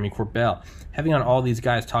Knapp, Jeremy Corbell, having on all these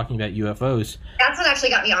guys talking about UFOs. That's what actually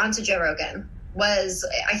got me onto Joe Rogan. I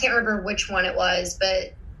can't remember which one it was,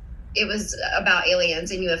 but it was about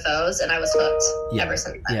aliens and UFOs, and I was hooked ever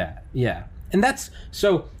since then. Yeah. And that's...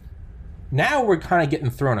 So now we're kind of getting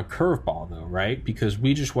thrown a curveball, though, right? Because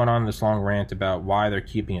we just went on this long rant about why they're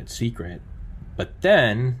keeping it secret. But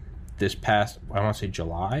then, this past, I want to say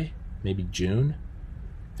July, maybe June,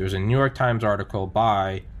 there was a New York Times article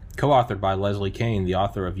co-authored by Leslie Kean, the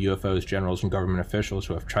author of UFOs, Generals, and Government Officials,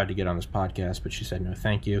 who have tried to get on this podcast, but she said no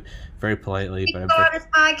thank you, very politely. Please go on this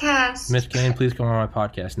podcast. Miss Kean, please come on my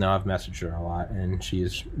podcast. No, I've messaged her a lot, and she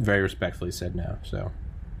has very respectfully said no, so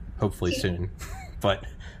hopefully soon. But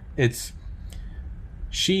it's...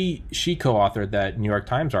 She co-authored that New York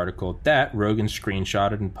Times article that Rogan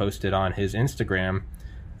screenshotted and posted on his Instagram,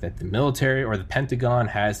 that the military or the Pentagon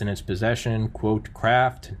has in its possession, quote,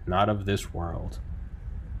 craft not of this world.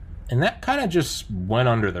 And that kind of just went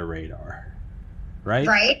under the radar, right?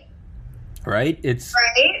 Right? It's...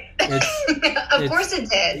 Of course it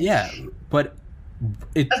did. Yeah, but...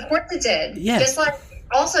 Of course it did. Yeah. Just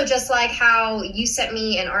like how you sent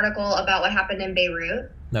me an article about what happened in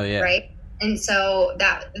Beirut. Oh, yeah. Right? And so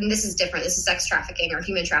this is different. This is sex trafficking or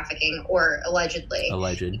human trafficking, or allegedly.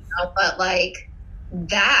 Alleged. You know, but like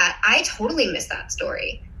that, I totally missed that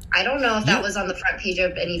story. I don't know if that was on the front page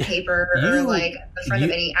of any paper or like the front of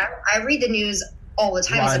any. I read the news all the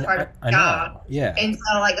time as a part of my job. Yeah. And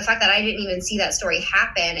so like the fact that I didn't even see that story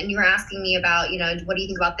happen, and you were asking me about, what do you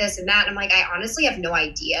think about this and that? And I'm like, I honestly have no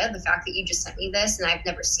idea. The fact that you just sent me this and I've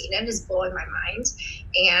never seen it is blowing my mind.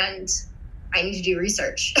 And I need to do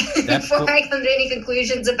research before I come to any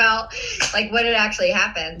conclusions about like what had actually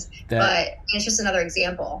happened. But it's just another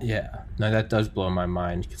example. Yeah, no, that does blow my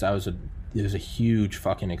mind, because it was a huge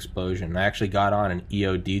fucking explosion. I actually got on an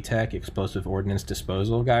EOD tech, explosive ordnance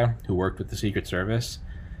disposal guy, who worked with the Secret Service.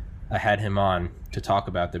 I had him on to talk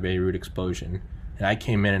about the Beirut explosion, and I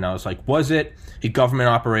came in and I was like, was it a government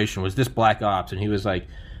operation? Was this black ops? And he was like,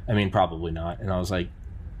 I mean, probably not. And I was like,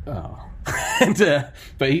 oh. But darn.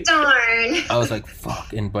 I was like,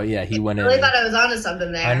 fuck. But yeah, he went in. I really thought I was onto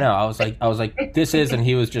something there. I know. I was like, this is, and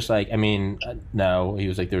he was just like, I mean, no. He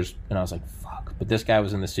was like, there's, and I was like, fuck. But this guy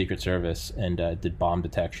was in the Secret Service and did bomb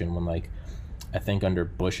detection when, like, I think under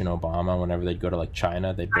Bush and Obama, whenever they'd go to like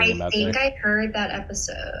China, they'd bring him out there. I think I heard that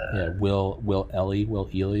episode. Yeah, Will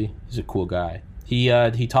Ely. He's a cool guy. He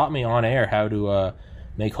taught me on air how to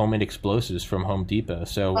make homemade explosives from Home Depot.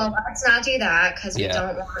 So, well, let's not do that, because we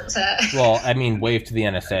don't want to. Well, I mean, wave to the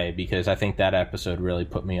NSA, because I think that episode really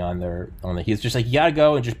put me on the. He's just like, you gotta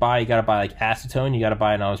go and just buy. You gotta buy like acetone. You gotta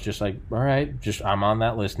buy, and I was just like, all right, I'm on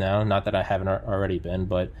that list now. Not that I haven't already been,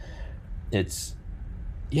 but it's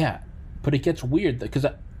But it gets weird, because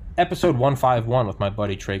episode 151 with my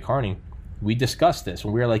buddy Trey Carney, we discussed this,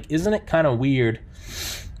 and we were like, isn't it kind of weird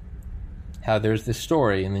how there's this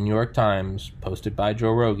story in the New York Times posted by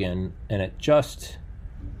Joe Rogan, and it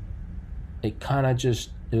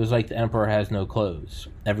was like the emperor has no clothes.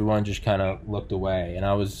 Everyone just kind of looked away, and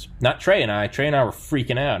I was, not Trey and I were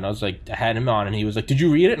freaking out, and I was like, I had him on, and he was like, did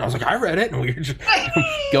you read it? And I was like, I read it, and we were just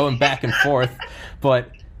going back and forth. But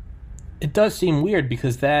it does seem weird,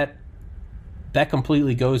 because that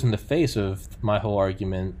completely goes in the face of my whole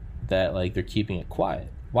argument that like they're keeping it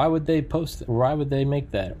quiet. Why would they post? Why would they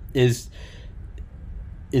make that? Is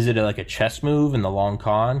it like a chess move in the long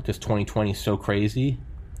con? Because 2020 is so crazy,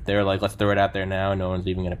 they're like, let's throw it out there now. No one's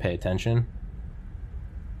even going to pay attention.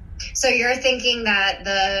 So you're thinking that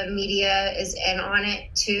the media is in on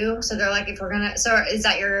it too? So they're like, so is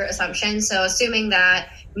that your assumption? So assuming that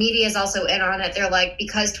media is also in on it, they're like,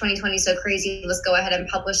 because 2020 is so crazy, let's go ahead and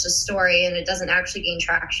publish the story, and it doesn't actually gain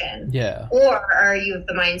traction. Yeah. Or are you of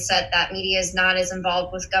the mindset that media is not as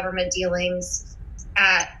involved with government dealings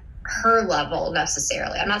at her level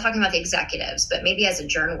necessarily? I'm not talking about the executives, but maybe as a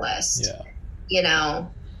journalist. Yeah.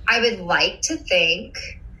 I would like to think,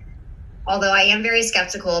 although I am very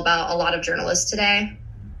skeptical about a lot of journalists today,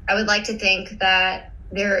 I would like to think that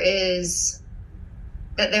there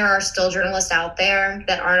are still journalists out there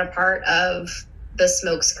that aren't a part of the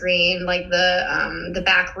smokescreen, like the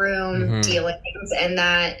backroom dealings, and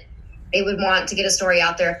that they would want to get a story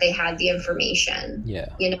out there if they had the information. Yeah.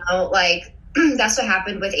 Like that's what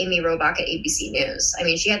happened with Amy Robach at ABC News. I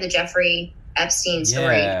mean, she had the Jeffrey Epstein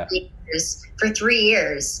story for 3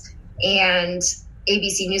 years, and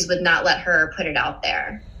ABC News would not let her put it out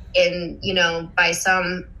there. And, you know, by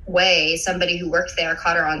some way, somebody who worked there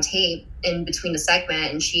caught her on tape in between the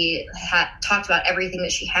segment, and she had talked about everything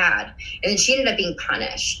that she had. And then she ended up being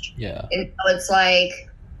punished. Yeah. And so it's like,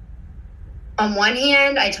 on one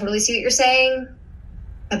hand, I totally see what you're saying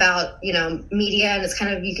about, you know, media, and it's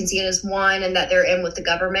kind of, you can see it as one, and that they're in with the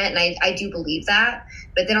government. And I do believe that.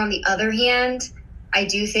 But then on the other hand, I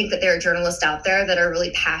do think that there are journalists out there that are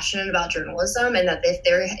really passionate about journalism, and that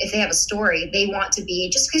if they have a story, they want to be,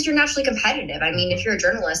 just because you're naturally competitive. I mean, if you're a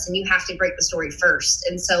journalist, and you have to break the story first.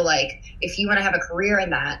 And so, like, if you want to have a career in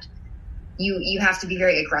that, you have to be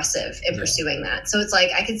very aggressive in pursuing that. So it's like,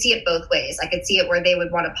 I could see it both ways. I could see it where they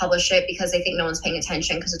would want to publish it because they think no one's paying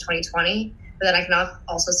attention because of 2020. But then I can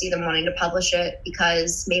also see them wanting to publish it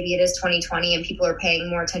because maybe it is 2020 and people are paying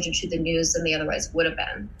more attention to the news than they otherwise would have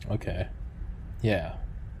been. Okay. Yeah,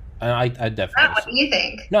 I definitely. What do you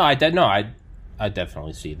think? No, I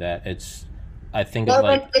definitely see that. I think. Well,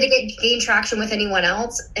 like, did it gain traction with anyone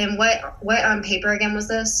else? And what paper again was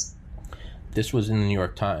this? This was in the New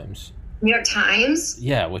York Times. New York Times?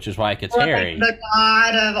 Yeah, which is why it gets hairy. Like the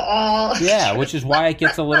god of all. Yeah, which is why it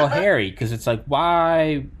gets a little hairy, because it's like,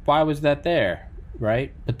 why was that there,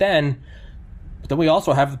 right? But then we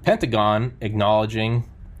also have the Pentagon acknowledging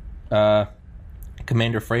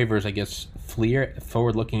Commander Fravors, I guess, FLIR,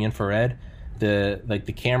 forward-looking infrared,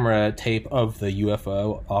 the camera tape of the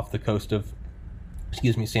UFO off the coast of,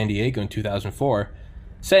 San Diego in 2004,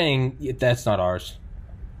 saying that's not ours.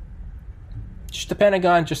 Just the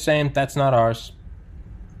Pentagon just saying that's not ours.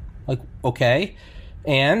 Like, okay,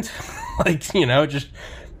 and like, you know, just,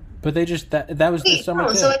 but they just that was the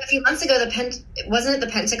summer. So like a few months ago, wasn't it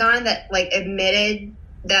the Pentagon that like admitted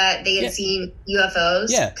that they had seen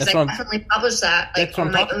UFOs? Yeah, because I definitely published that like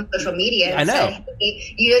on my own social media. I know. Said,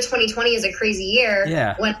 hey, 2020 is a crazy year.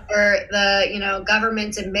 Yeah. When the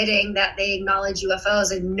government's admitting that they acknowledge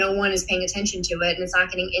UFOs and no one is paying attention to it, and it's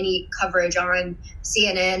not getting any coverage on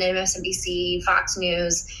CNN, MSNBC, Fox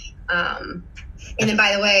News. And then,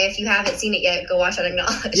 by the way, if you haven't seen it yet, go watch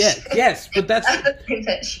Unacknowledged. Yeah, yes, but that's what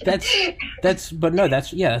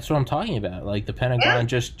I'm talking about. Like the Pentagon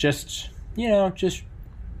just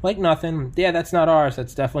like nothing. Yeah, that's not ours.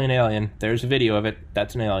 That's definitely an alien. There's a video of it.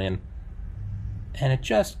 That's an alien. And it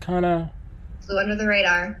just kind of flew under the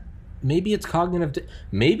radar. Maybe it's cognitive.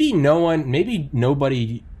 Maybe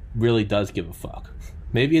nobody really does give a fuck.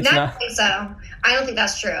 Maybe it's not. I don't think so. I don't think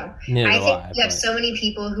that's true. I think you have so many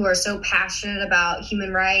people who are so passionate about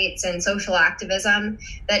human rights and social activism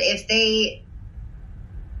that if they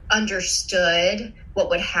understood what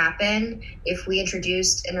would happen if we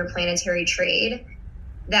introduced interplanetary trade,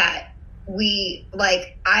 that I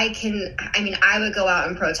would go out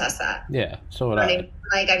and protest that. Yeah, so would I.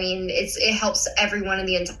 It helps everyone on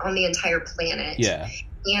the entire planet. Yeah.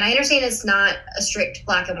 And I understand it's not a strict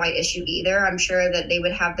black and white issue either. I'm sure that they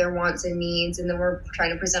would have their wants and needs, and then we're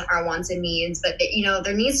trying to present our wants and needs. But,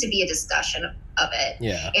 there needs to be a discussion of it.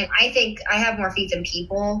 Yeah. And I think I have more faith in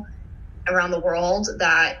people around the world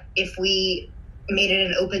that if we made it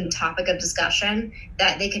an open topic of discussion,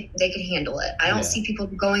 that they could handle it. I don't see people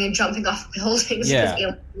going and jumping off buildings because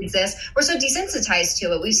aliens exist. We're so desensitized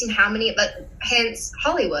to it. We've seen how many, but hence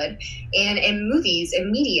Hollywood and movies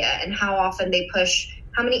and media, and how often they push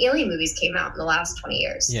how many alien movies came out in the last 20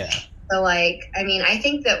 years. Yeah. So I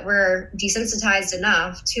think that we're desensitized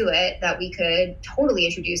enough to it that we could totally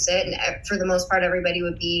introduce it, and for the most part, everybody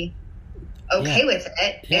would be okay with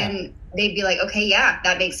it. Yeah. And they'd be like, okay, yeah,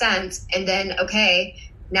 that makes sense. And then, okay,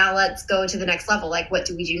 now let's go to the next level. Like, what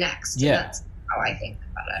do we do next? Yeah. And that's how I think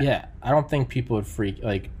about it. Yeah. I don't think people would freak.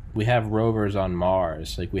 Like, we have rovers on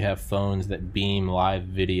Mars. Like, we have phones that beam live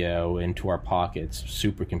video into our pockets,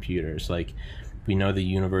 supercomputers. Like, we know the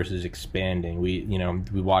universe is expanding. We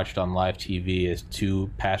watched on live TV as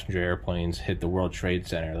 2 passenger airplanes hit the World Trade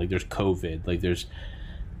Center. Like, there's COVID. Like,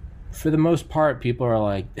 for the most part, people are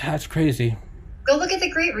like, that's crazy. Go look at the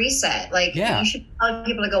Great Reset. Like, you should tell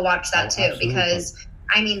people to go watch that too, absolutely. Because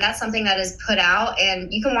that's something that is put out,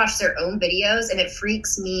 and you can watch their own videos, and it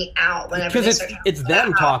freaks me out whenever because it's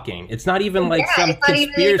them talking. It's not even like some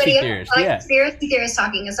conspiracy theorist. Conspiracy theorists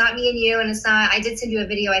talking. It's not me and you, and it's not. I did send you a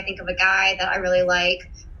video, I think, of a guy that I really like,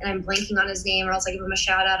 and I'm blanking on his name, or else I give him a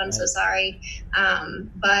shout out. I'm so sorry.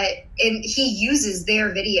 But he uses their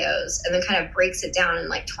videos and then kind of breaks it down in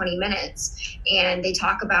like 20 minutes. And they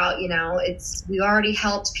talk about, we already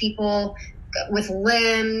helped people with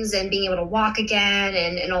limbs and being able to walk again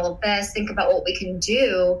and all of this. Think about what we can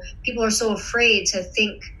do. People are so afraid to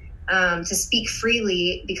think to speak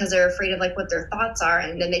freely because they're afraid of like what their thoughts are,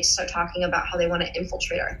 and then they just start talking about how they want to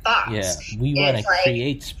infiltrate our thoughts. Yeah, we want to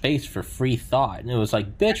create space for free thought, and it was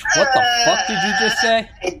like, bitch, what the fuck did you just say?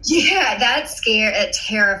 Yeah, it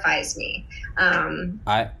terrifies me.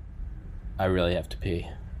 I really have to pee.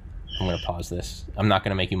 I'm gonna pause this. I'm not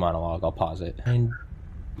gonna make you monologue. I'll pause it.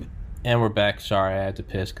 And we're back. Sorry, I had to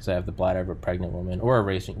piss because I have the bladder of a pregnant woman or a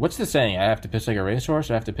racing. What's the saying? I have to piss like a racehorse,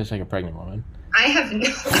 or I have to piss like a pregnant woman? I have no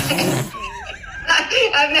idea.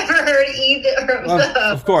 I've never heard either of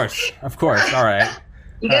those. Of course. All right.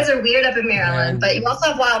 You guys are weird up in Maryland, but you also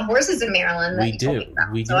have wild horses in Maryland. We do.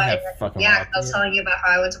 We do have fucking wild. I was telling you about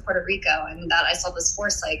how I went to Puerto Rico and that I saw this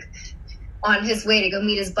horse like on his way to go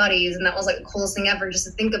meet his buddies, and that was like the coolest thing ever, just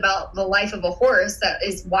to think about the life of a horse that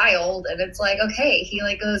is wild. And it's like, okay, he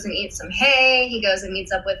like goes and eats some hay, he goes and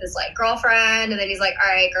meets up with his like girlfriend, and then he's like, all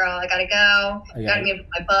right, girl, I gotta go, gotta meet up with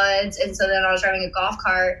my buds. And so then I was driving a golf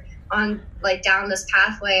cart on like down this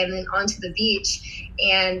pathway and then onto the beach,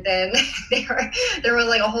 and then there was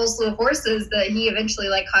like a whole slew of horses that he eventually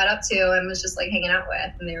like caught up to and was just like hanging out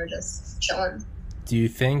with, and they were just chilling. Do you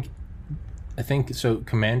think I think so.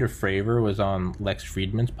 Commander Fravor was on Lex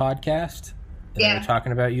Friedman's podcast, and they were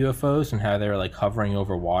talking about UFOs and how they were like hovering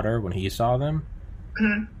over water when he saw them.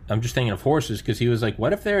 Mm-hmm. I'm just thinking of horses because he was like,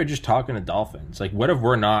 "What if they were just talking to dolphins? Like, what if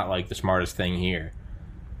we're not like the smartest thing here?"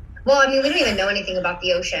 Well, I mean, we don't even know anything about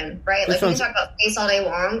the ocean, right? Like, we can talk about space all day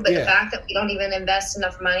long, but the fact that we don't even invest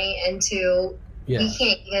enough money into, we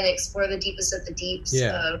can't even explore the deepest of the deeps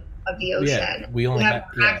of the ocean. Yeah. We only have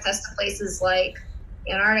access to places like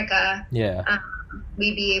Antarctica.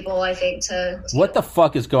 We'd be able, I think, to what the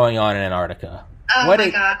fuck is going on in Antarctica? Oh my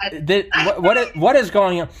God! What is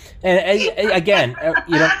going on? And again,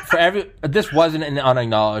 you know, this wasn't an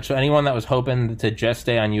unacknowledged. So anyone that was hoping to just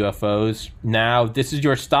stay on UFOs, now this is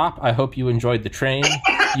your stop. I hope you enjoyed the train.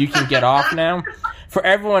 You can get off now. For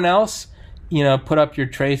everyone else, you know, put up your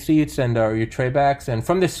tray seats and your tray backs, and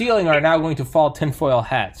from the ceiling are now going to fall tinfoil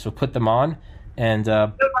hats. So put them on and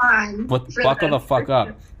buckle the fuck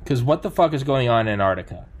up, because what the fuck is going on in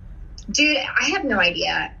Antarctica? Dude, I have no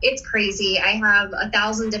idea. It's crazy. I have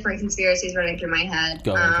 1,000 different conspiracies running through my head.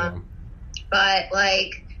 But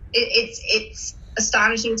like, it's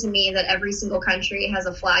astonishing to me that every single country has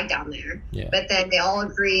a flag down there. Yeah. But then they all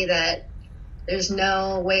agree that there's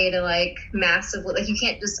no way to like massively, like you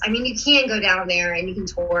can't just, I mean, you can go down there and you can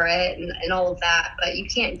tour it and all of that, but you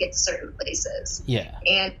can't get to certain places. Yeah.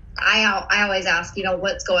 And I always ask, you know,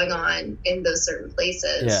 what's going on in those certain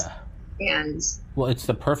places. Yeah. And well, it's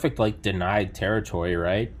the perfect like denied territory,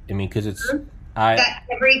 right? I mean, because it's that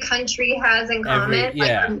every country has in common, like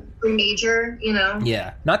every major, you know.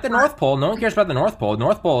 Yeah, not the North Pole. No one cares about the North Pole.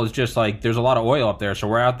 North Pole is just like there's a lot of oil up there, so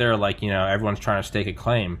we're out there like, you know, everyone's trying to stake a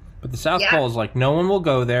claim. But the South Pole is like no one will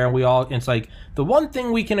go there. We all, it's like the one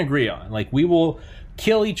thing we can agree on. Like we will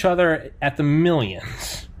kill each other at the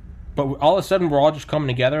millions, but all of a sudden we're all just coming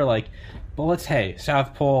together. Like, but hey,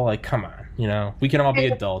 South Pole, like come on. You know, we can all be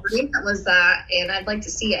adults. That was that, and I'd like to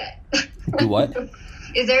see it. Do what?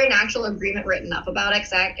 Is there an actual agreement written up about it?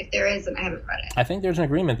 If there is, then I haven't read it. I think there's an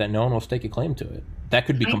agreement that no one will stake a claim to it. That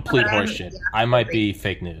could be complete horseshit. I might be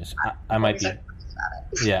fake news. I might be.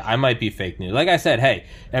 Yeah, I might be fake news. Like I said, hey,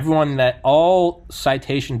 everyone, that all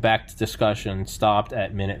citation-backed discussion stopped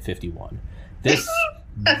at minute 51. This,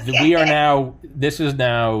 we are now. This is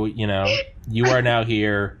now. You know, you are now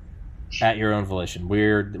here. At your own volition.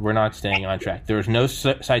 We're not staying on track. There's no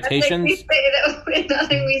citations.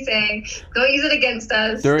 Nothing we say. Don't use it against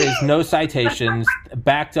us. There is no citations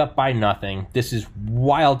backed up by nothing. This is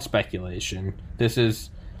wild speculation. This is,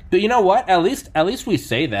 but you know what? At least we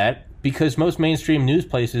say that, because most mainstream news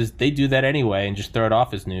places, they do that anyway and just throw it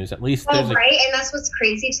off as news. At least there's right. And that's what's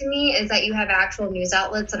crazy to me is that you have actual news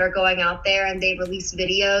outlets that are going out there and they release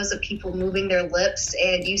videos of people moving their lips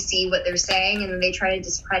and you see what they're saying and then they try to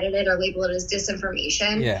discredit it or label it as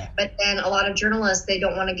disinformation. Yeah. But then a lot of journalists, they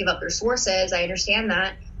don't want to give up their sources. I understand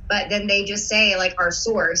that. But then they just say like our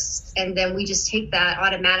source, and then we just take that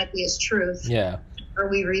automatically as truth. Yeah. Or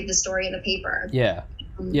we read the story in the paper. Yeah.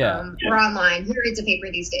 Yeah. Or online. Who reads a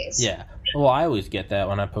paper these days? Yeah. Well, I always get that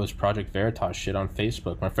when I post Project Veritas shit on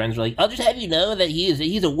Facebook. My friends are like, I'll just have you know that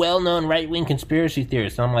he's a well-known right-wing conspiracy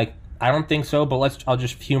theorist. And I'm like, I don't think so, but I'll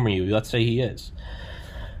just humor you. Let's say he is.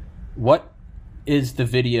 What is the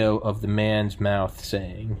video of the man's mouth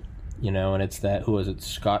saying? You know, and it's that, who was it,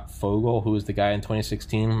 Scott Fogel, who was the guy in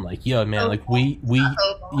 2016? Like, yo, man, like, we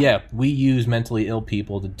use mentally ill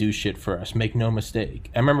people to do shit for us. Make no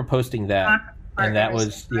mistake. I remember posting that. And that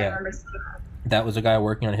was, that was a guy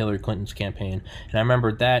working on Hillary Clinton's campaign. And I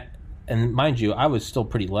remember that, and mind you, I was still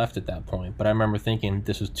pretty left at that point, but I remember thinking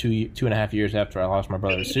this was 2.5 years after I lost my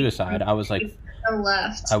brother to suicide. I was like, so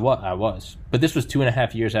left. I was. But this was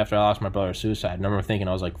 2.5 years after I lost my brother to suicide. And I remember thinking,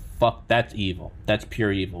 I was like, fuck, that's evil. That's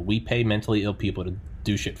pure evil. We pay mentally ill people to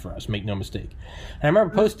do shit for us. Make no mistake. And I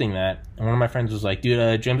remember posting that, and one of my friends was like,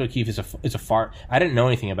 dude, James O'Keefe is a fart. I didn't know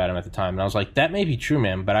anything about him at the time. And I was like, that may be true,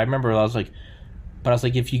 man. But I remember I was like,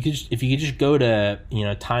 if you could just go to,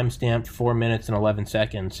 timestamped 4 minutes and 11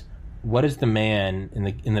 seconds, what is the man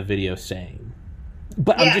in the video saying?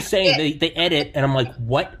 But I'm just saying, they edit, and I'm like,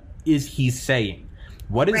 what is he saying?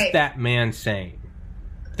 What is that man saying?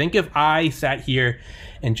 Think if I sat here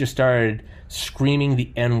and just started screaming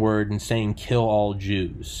the N-word and saying kill all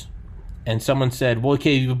Jews, and someone said, well,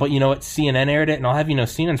 okay, but you know what, CNN aired it, and I'll have you know,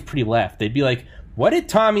 CNN's pretty left. They'd be like, what did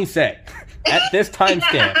Tommy say at this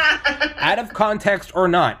timestamp? Out of context or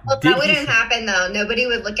not. Well, that wouldn't happen, though. Nobody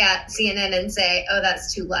would look at CNN and say, oh,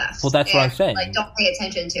 that's too left. Well, that's what I'm saying. Like, don't pay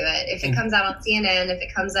attention to it. If it comes out on CNN, if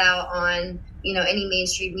it comes out on, any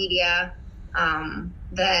mainstream media,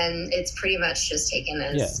 then it's pretty much just taken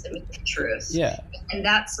as truth. Yeah. And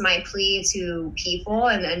that's my plea to people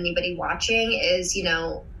and anybody watching is,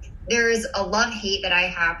 there's a love-hate that I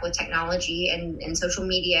have with technology and social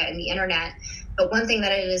media and the internet. But one thing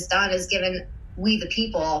that it has done is given we the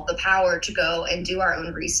people the power to go and do our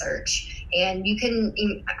own research. And you can,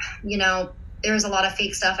 there's a lot of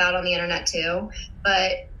fake stuff out on the internet too,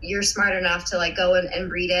 but you're smart enough to go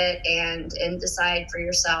and read it and decide for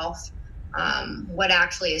yourself what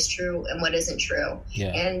actually is true and what isn't true.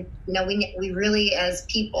 Yeah. And, we really as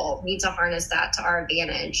people need to harness that to our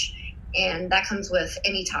advantage. And that comes with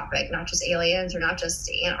any topic, not just aliens or not just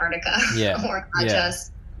Antarctica or not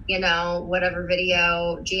just, whatever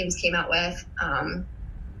video James came out with.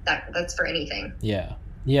 That's for anything. Yeah.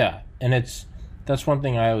 Yeah. And that's one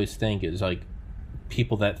thing I always think is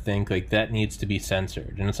people that think that needs to be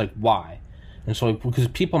censored. And it's why? And so because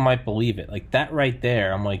people might believe it. That right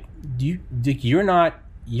there, I'm like, you're not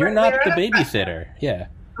the babysitter. Yeah.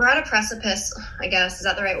 We're at a precipice, I guess. Is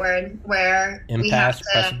that the right word? Where impasse,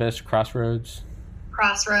 precipice, crossroads.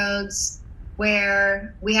 Crossroads,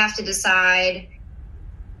 where we have to decide,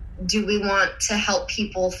 do we want to help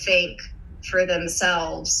people think for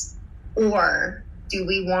themselves, or do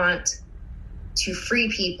we want to free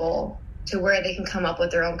people to where they can come up with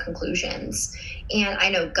their own conclusions? And I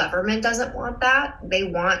know government doesn't want that. They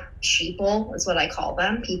want sheeple, is what I call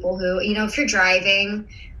them. People who, if you're driving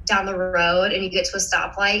down the road and you get to a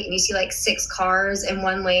stoplight and you see 6 cars in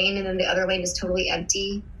one lane and then the other lane is totally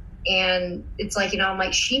empty. And it's I'm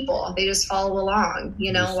sheeple. They just follow along.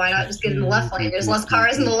 Why not just get in the left lane? There's less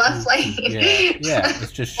cars in the left lane. Yeah.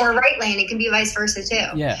 It's just or right lane. It can be vice versa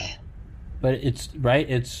too. Yeah. But it's right.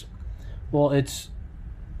 It's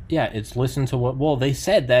listen to what, they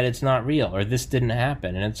said that it's not real or this didn't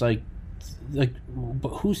happen. And it's but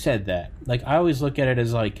who said that? I always look at it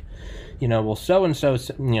as so-and-so,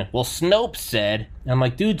 Snopes said. And I'm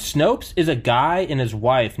like, dude, Snopes is a guy and his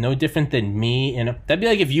wife, no different than me. And that'd be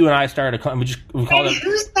if you and I started we call it.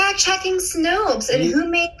 Who's fact-checking Snopes? And who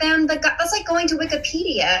made them the guy? That's like going to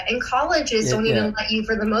Wikipedia. And colleges don't even let you,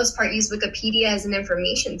 for the most part, use Wikipedia as an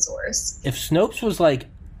information source. If Snopes was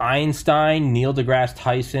Einstein, Neil deGrasse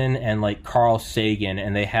Tyson, and Carl Sagan,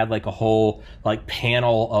 and they had a whole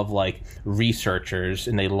panel of researchers,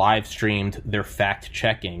 and they live streamed their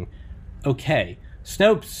fact-checking. Okay,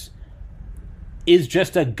 Snopes is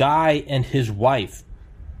just a guy and his wife.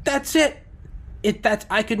 That's it.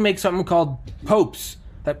 I could make something called Popes.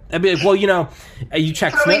 I'd be you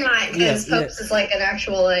check. Probably not, because Popes is an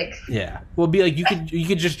actual Yeah, well, it'd be you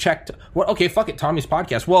could just check. Okay, fuck it. Tommy's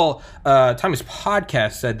podcast. Well, Tommy's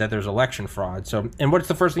podcast said that there's election fraud. So, and what's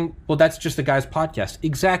the first thing? Well, that's just the guy's podcast.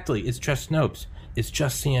 Exactly. It's just Snopes. It's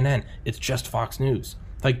just CNN. It's just Fox News.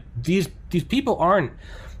 These people aren't.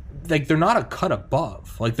 They're not a cut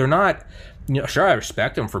above. They're not, sure, I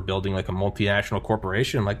respect them for building a multinational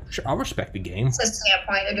corporation. Sure, I'll respect the game. It's a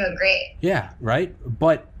standpoint. They're doing great. Yeah, right.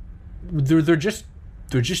 But they're just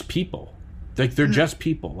people. They're just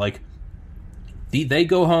people. They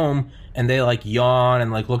go home and they yawn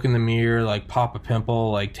and look in the mirror, pop a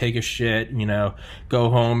pimple, take a shit, go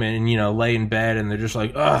home and lay in bed and they're just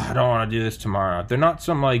ugh, I don't want to do this tomorrow. They're not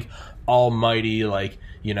some almighty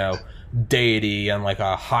deity on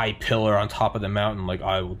a high pillar on top of the mountain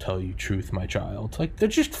I will tell you truth, my child. They're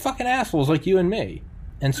just fucking assholes like you and me.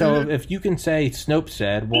 And so if you can say Snopes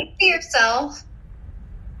said, well, speak for yourself.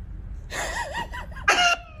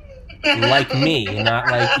 Like me, not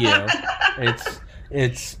like you.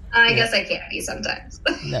 It's I guess I can be sometimes.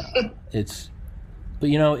 No,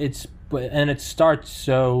 but it starts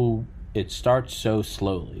so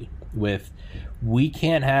slowly. with, we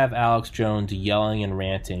can't have Alex Jones yelling and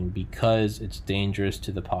ranting because it's dangerous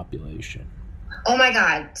to the population. Oh my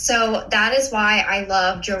God. So that is why I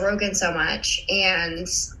love Joe Rogan so much. And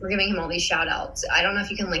we're giving him all these shout outs. I don't know if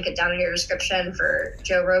you can link it down in your description for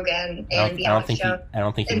Joe Rogan and the Alex Jones. I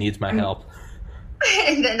don't think he needs my help.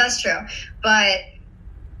 And that's true. But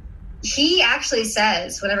he actually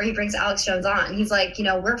says, whenever he brings Alex Jones on, he's like, you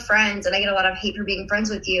know, we're friends and I get a lot of hate for being friends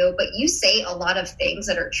with you, but you say a lot of things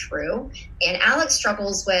that are true. And Alex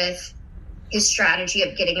struggles with his strategy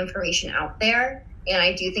of getting information out there. And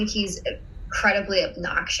I do think he's incredibly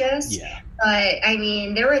obnoxious. Yeah. But I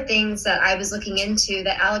mean, there were things that I was looking into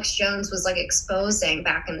that Alex Jones was like exposing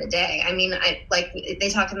back in the day. I mean, they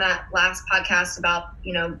talked in that last podcast about,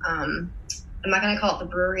 you know, I'm not going to call it the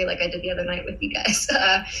brewery like I did the other night with you guys.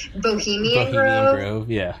 Bohemian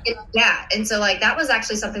Grove. Yeah. Yeah. And so like that was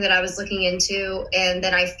actually something that I was looking into. And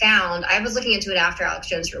then I was looking into it after Alex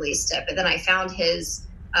Jones released it, but then I found his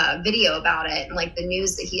video about it and like the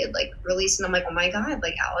news that he had like released. And I'm like, oh my God,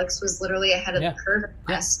 like Alex was literally ahead of the curve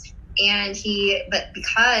of us. And but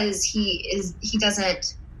because he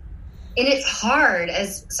doesn't, and it's hard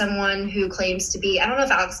as someone who claims to be, I don't know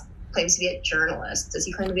if Alex claims to be a journalist. Does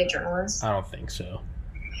he claim to be a journalist? I don't think so.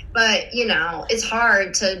 But, you know, it's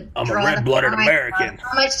hard to I'm a red-blooded American.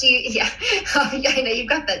 How much do you, yeah, I know you've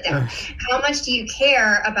got that down. How much do you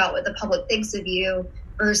care about what the public thinks of you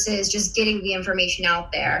versus just getting the information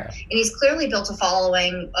out there? Yeah. And he's clearly built a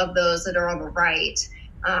following of those that are on the right,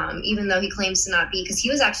 even though he claims to not be, because he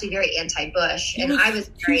was actually very anti-Bush, and I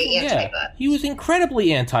was very anti-Bush. He was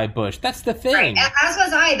incredibly anti-Bush. That's the thing. Right. As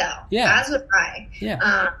was I, though. Yeah. As was I.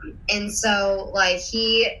 Yeah. And so, like,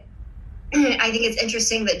 I think it's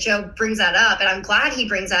interesting that Joe brings that up, and I'm glad he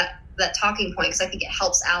brings that talking point, because I think it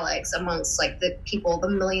helps Alex amongst, like, the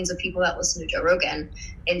millions of people that listen to Joe Rogan,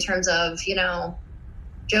 in terms of, you know,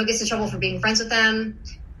 Joe gets in trouble for being friends with him,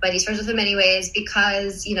 but he's friends with him anyways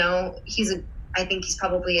because, you know, I think he's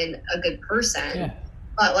probably a good person. Yeah.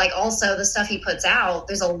 But like also the stuff he puts out,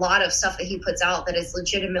 there's a lot of stuff that he puts out that is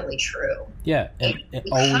legitimately true. Yeah. And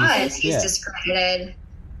because he's discredited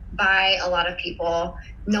by a lot of people,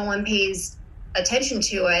 no one pays attention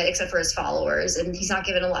to it except for his followers, and he's not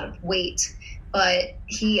given a lot of weight. But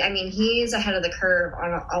he's ahead of the curve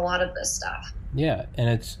on a lot of this stuff. Yeah, and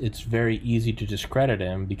it's very easy to discredit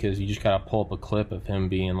him because you just gotta pull up a clip of him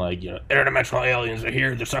being like, you know, interdimensional aliens are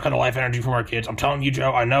here, they're sucking the life energy from our kids. I'm telling you,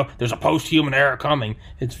 Joe, I know there's a post-human era coming.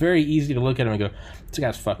 It's very easy to look at him and go, this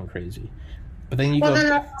guy's fucking crazy. But then then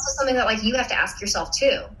that's also something that like you have to ask yourself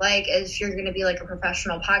too. Like if you're gonna be like a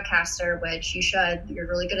professional podcaster, which you should, you're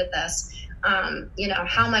really good at this. You know,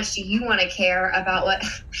 how much do you want to care about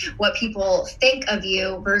what people think of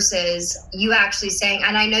you versus you actually saying,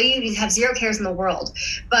 and I know you have zero cares in the world,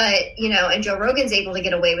 but, you know, and Joe Rogan's able to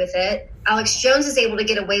get away with it. Alex Jones is able to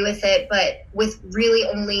get away with it, but with really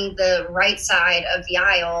only the right side of the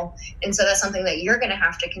aisle. And so that's something that you're going to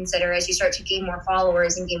have to consider as you start to gain more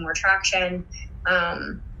followers and gain more traction.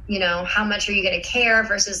 You know, how much are you going to care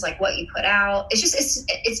versus like what you put out? It's just,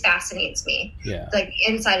 it fascinates me. Yeah. Like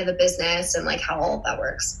the inside of the business and like how all of that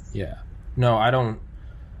works. Yeah. No, I don't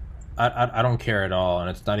care at all. And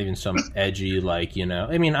it's not even some edgy, like, you know,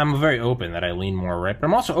 I mean, I'm very open that I lean more right, but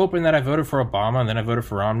I'm also open that I voted for Obama and then I voted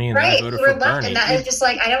for Romney and then I voted for Bernie. And that is just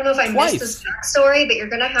like, I don't know if I missed this backstory, but you're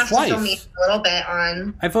going to have to fill me a little bit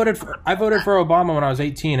on. I voted for Obama when I was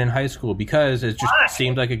 18 in high school because it just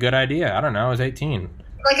seemed like a good idea. I don't know. I was 18.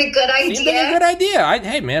 Like a good idea. Seemed like a good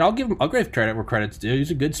idea. Hey man, I'll give credit where credit's due.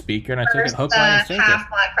 He's a good speaker, and I took it hook, line, and sinker.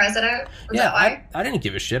 Half black president. I didn't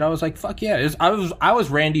give a shit. I was like, fuck yeah. I was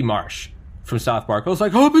Randy Marsh from South Park. I was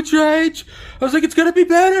like, hope it change. I was like, it's gonna be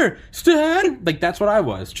better, Stan. Like that's what I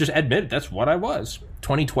was. Just admit it. That's what I was.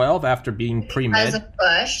 2012, after being pre-med. Because of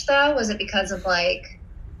Bush, though, was it because of like?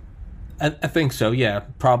 I think so. Yeah,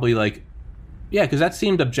 probably like, yeah, because that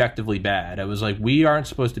seemed objectively bad. It was like we aren't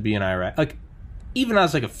supposed to be in Iraq. Like. Even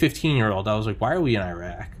as like a 15-year-old, I was like, why are we in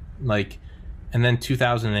Iraq? Like, and then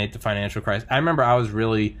 2008, the financial crisis. I remember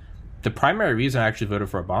the primary reason I actually voted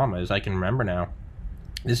for Obama is I can remember now.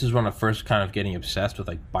 This is when I first kind of getting obsessed with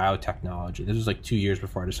like biotechnology. This was like 2 years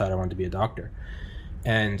before I decided I wanted to be a doctor.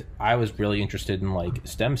 And I was really interested in like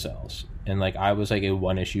stem cells. And like I was like a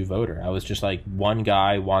one-issue voter. I was just like, one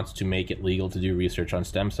guy wants to make it legal to do research on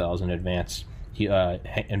stem cells and advanced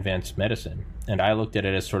medicine. And I looked at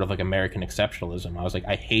it as sort of like American exceptionalism. I was like,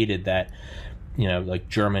 I hated that, you know, like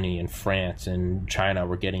Germany and France and China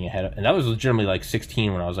were getting ahead of, and that was legitimately like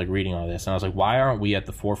 16 when I was like reading all this, and I was like, why aren't we at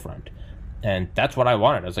the forefront? And that's what I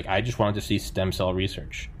wanted. I was like, I just wanted to see stem cell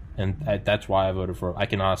research, and that's why I voted for. I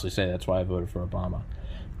can honestly say that's why I voted for Obama.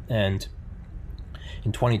 And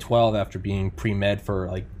in 2012, after being pre-med for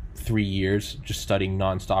like 3 years, just studying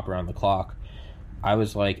nonstop around the clock, I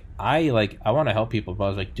was like, I want to help people, but I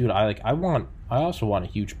was like, dude, I also want a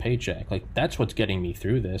huge paycheck. Like, that's what's getting me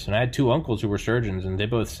through this. And I had 2 uncles who were surgeons, and they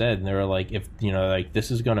both said, and they were like, if, you know, like,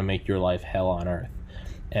 this is going to make your life hell on earth.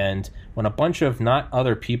 And when a bunch of, not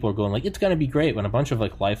other people are going like, it's going to be great, when a bunch of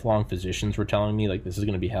like lifelong physicians were telling me like, this is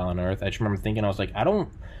going to be hell on earth, I just remember thinking, I was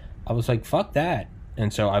like, fuck that.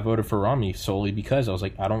 And so I voted for Romney solely because I was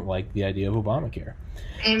like, I don't like the idea of Obamacare.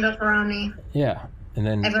 I voted for Romney. Yeah. And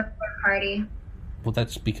then I voted for Party. Well,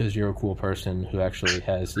 that's because you're a cool person who actually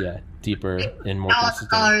has, deeper and more All consistent.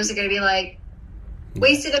 scholars are going to be like,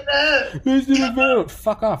 wasted a vote. Wasted a vote.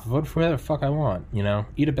 Fuck off. Vote for whatever the fuck I want, you know?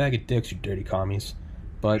 Eat a bag of dicks, you dirty commies.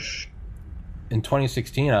 But in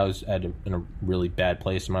 2016, I was in a really bad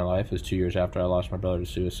place in my life. It was 2 years after I lost my brother to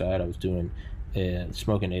suicide. I was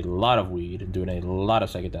smoking a lot of weed and doing a lot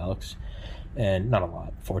of psychedelics. And not a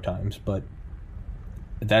lot, 4 times, but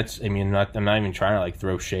I'm not even trying to like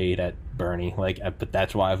throw shade at Bernie, but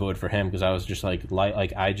that's why I voted for him, because I was just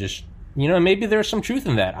maybe there's some truth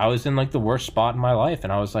in that. I was in like the worst spot in my life,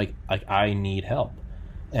 and I was like I need help,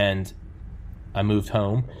 and I moved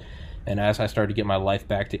home, and as I started to get my life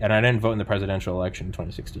back and I didn't vote in the presidential election in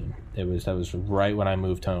 2016. That was right when I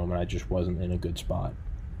moved home, and I just wasn't in a good spot.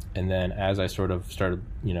 And then as I sort of started,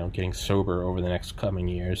 getting sober over the next coming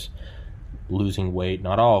years, losing weight,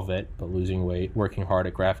 not all of it, but losing weight, working hard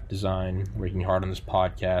at graphic design, working hard on this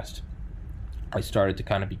podcast, I started to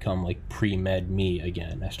kind of become like pre-med me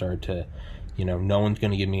again. I started to, no one's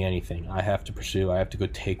going to give me anything. I have to pursue, I have to go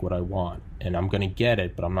take what I want, and I'm going to get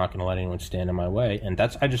it, but I'm not going to let anyone stand in my way. And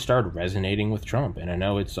I just started resonating with Trump. And I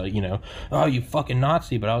know it's like, oh, you fucking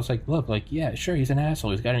Nazi, but I was like, look, like, yeah, sure, he's an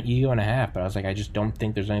asshole, he's got an ego and a half, but I was like, I just don't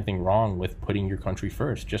think there's anything wrong with putting your country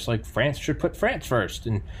first, just like France should put France first,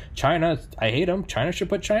 and China, I hate them, China should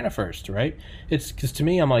put China first, right? It's because to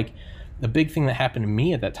me, I'm like, the big thing that happened to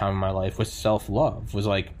me at that time in my life was self-love, was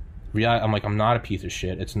like, I'm like, I'm not a piece of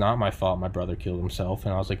shit. It's not my fault my brother killed himself.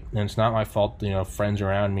 And I was like, and it's not my fault, friends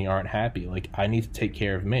around me aren't happy. Like, I need to take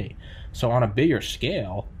care of me. So on a bigger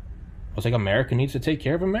scale, I was like, America needs to take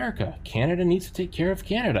care of America. Canada needs to take care of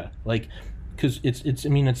Canada. Like, because it's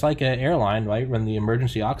like an airline, right? When the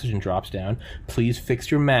emergency oxygen drops down, please fix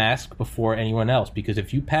your mask before anyone else. Because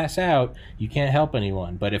if you pass out, you can't help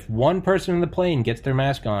anyone. But if one person in the plane gets their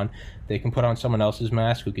mask on, they can put on someone else's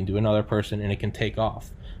mask who can do another person, and it can take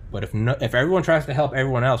off. But if everyone tries to help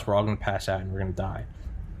everyone else, we're all going to pass out and we're going to die.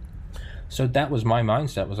 So that was my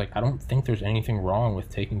mindset, was like, I don't think there's anything wrong with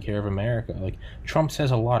taking care of America. Like, Trump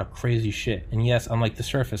says a lot of crazy shit. And yes, on like the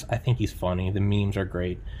surface, I think he's funny. The memes are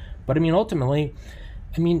great. But ultimately,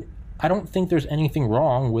 I don't think there's anything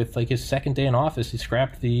wrong with like his second day in office. He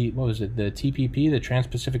scrapped the TPP, the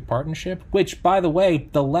Trans-Pacific Partnership, which, by the way,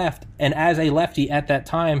 the left, and as a lefty at that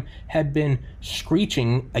time, had been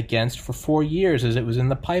screeching against for 4 years as it was in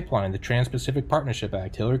the pipeline, the Trans-Pacific Partnership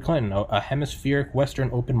Act, Hillary Clinton, a hemispheric Western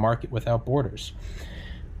open market without borders.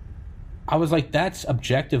 I was like, that's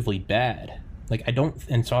objectively bad. Like,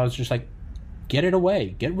 and so I was just like, get it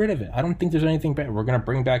away. Get rid of it. I don't think there's anything bad. We're going to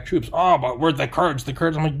bring back troops. Oh, but we're the Kurds. The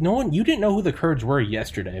Kurds. I'm like, no one, you didn't know who the Kurds were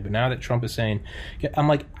yesterday. But now that Trump is saying, I'm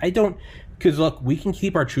like, I don't, because look, we can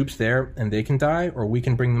keep our troops there and they can die, or we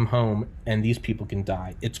can bring them home and these people can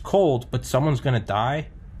die. It's cold, but someone's going to die.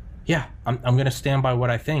 Yeah, I'm going to stand by what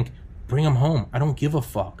I think. Bring them home. I don't give a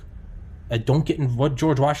fuck. Don't get in what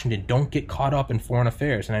George Washington, don't get caught up in foreign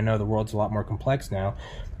affairs. And I know the world's a lot more complex now,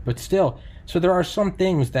 but still. So there are some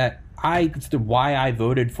things that why I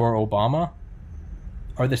voted for Obama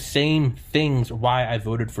are the same things why I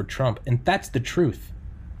voted for Trump. And that's the truth.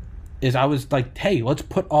 Is I was like, hey, let's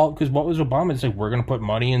put because what was Obama? It's like, we're going to put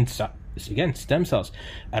money in, again, stem cells.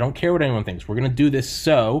 I don't care what anyone thinks. We're going to do this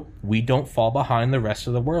so we don't fall behind the rest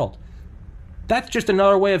of the world. That's just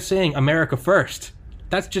another way of saying America first.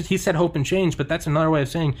 That's just, he said hope and change, but that's another way of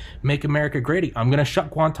saying make America great. I'm going to shut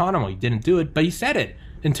Guantanamo. He didn't do it, but he said it.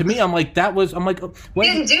 And to me, I'm like, what? He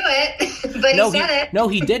didn't do it, but he said it. No,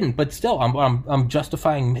 he didn't. But still, I'm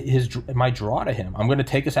justifying my draw to him. I'm going to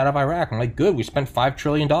take us out of Iraq. I'm like, good. We spent $5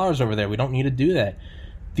 trillion over there. We don't need to do that.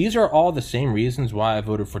 These are all the same reasons why I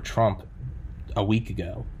voted for Trump a week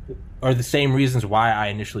ago, or the same reasons why I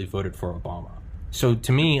initially voted for Obama. So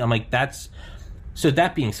to me, I'm like, so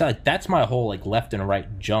that being said, that's my whole like left and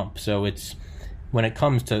right jump. So it's, when it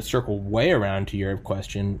comes to circle way around to your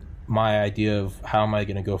question, my idea of how am I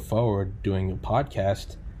going to go forward doing a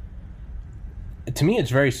podcast, to me, it's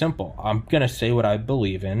very simple. I'm going to say what I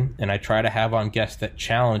believe in, and I try to have on guests that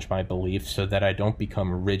challenge my beliefs so that I don't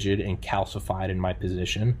become rigid and calcified in my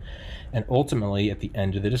position. And ultimately, at the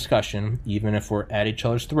end of the discussion, even if we're at each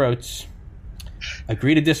other's throats,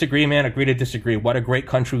 agree to disagree, man, agree to disagree. What a great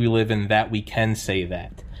country we live in that we can say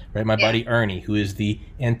that. Right? My buddy Ernie, who is the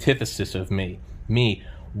antithesis of me,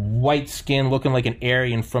 white skin looking like an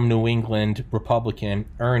Aryan from New England, Republican.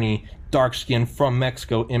 Ernie, dark skin from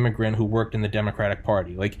Mexico, immigrant who worked in the Democratic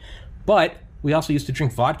Party. But we also used to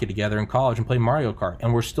drink vodka together in college and play Mario Kart,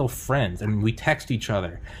 and we're still friends, and we text each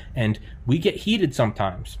other, and we get heated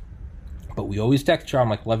sometimes, but we always text each other. I'm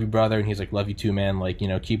like, love you, brother, and he's like, love you too, man.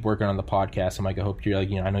 Keep working on the podcast. I'm like, I hope you're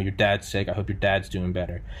I know your dad's sick. I hope your dad's doing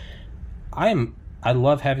better. I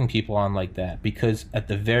love having people on like that, because at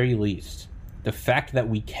the very least, the fact that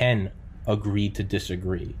we can agree to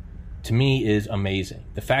disagree, to me, is amazing.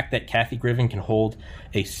 The fact that Kathy Griffin can hold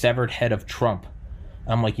a severed head of Trump,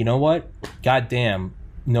 I'm like, you know what? Goddamn,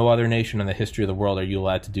 no other nation in the history of the world are you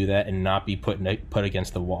allowed to do that and not be put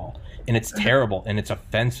against the wall. And it's terrible and it's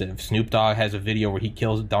offensive. Snoop Dogg has a video where he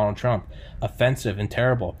kills Donald Trump. Offensive and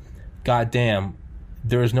terrible. Goddamn,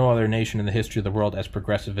 there is no other nation in the history of the world as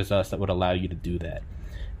progressive as us that would allow you to do that.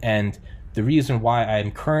 And the reason why I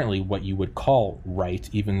am currently what you would call right,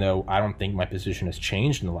 even though I don't think my position has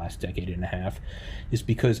changed in the last decade and a half, is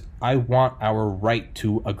because I want our right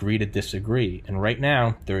to agree to disagree. And right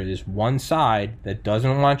now, there is one side that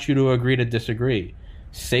doesn't want you to agree to disagree.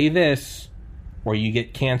 Say this, or you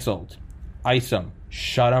get canceled. Ice him.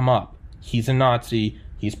 Shut him up. He's a Nazi.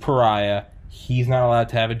 He's pariah. He's not allowed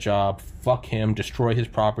to have a job. Fuck him. Destroy his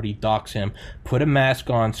property. Dox him. Put a mask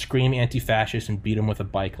on. Scream anti-fascist and beat him with a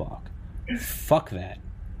bike lock. Fuck that.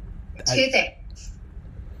 Two things.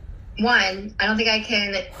 One, I don't think I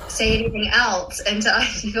can say anything else until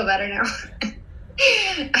you feel better now.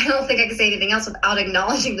 I don't think I can say anything else without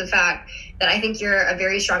acknowledging the fact that I think you're a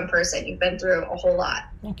very strong person. You've been through a whole lot.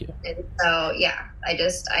 Thank you. And so, yeah,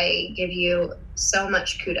 I give you so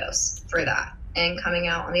much kudos for that and coming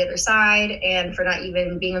out on the other side, and for not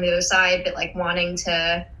even being on the other side, but wanting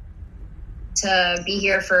to be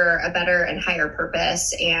here for a better and higher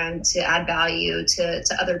purpose and to add value to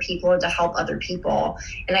other people and to help other people.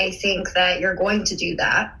 And I think that you're going to do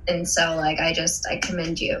that. And so I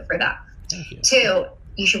commend you for that. Thank you. Two,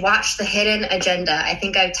 you should watch The Hidden Agenda. I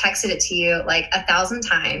think I've texted it to you 1,000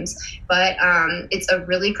 times, but it's a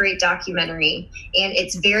really great documentary, and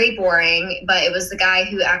it's very boring, but it was the guy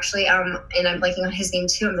who actually, and I'm blanking on his name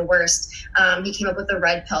too, I'm the worst. He came up with the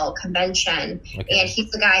Red Pill Convention, and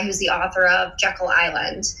he's the guy who's the author of Jekyll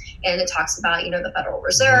Island, and it talks about, the Federal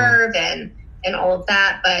Reserve and all of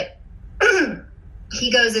that, but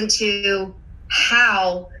he goes into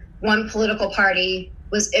how one political party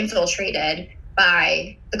was infiltrated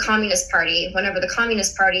by the Communist Party whenever the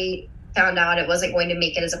Communist Party found out it wasn't going to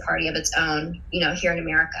make it as a party of its own, here in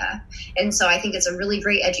America. And so I think it's a really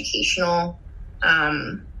great educational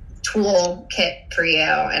toolkit for you.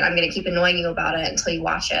 And I'm going to keep annoying you about it until you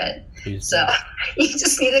watch it. Please. So you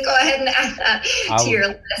just need to go ahead and add that to your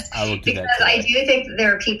list. I will do because that. I do think that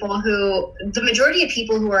there are people the majority of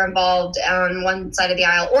people who are involved on one side of the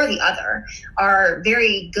aisle or the other are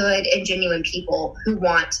very good and genuine people who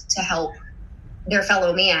want to help their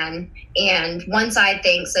fellow man. And one side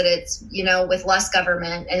thinks that it's, with less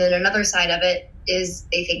government, and then another side of it is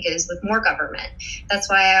they think is with more government. That's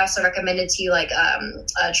why I also recommended to you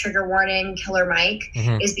a trigger warning, Killer Mike,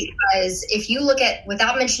 is because if you look at,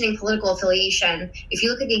 without mentioning political affiliation, if you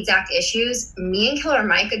look at the exact issues, me and Killer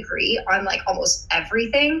Mike agree on almost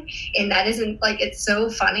everything. And that isn't it's so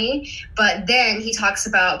funny. But then he talks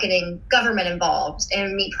about getting government involved.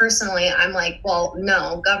 And me personally, I'm well,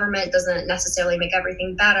 no, government doesn't necessarily make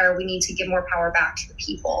everything better. We need to give more power back to the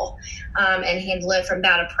people and handle it from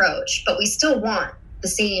that approach. But we still want the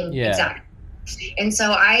same exact. And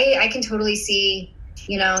so I can totally see,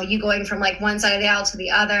 you going from one side of the aisle to the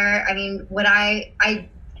other. I mean, I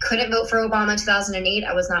couldn't vote for Obama in 2008.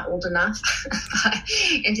 I was not old enough. But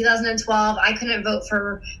in 2012, I couldn't vote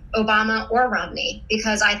for Obama or Romney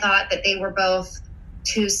because I thought that they were both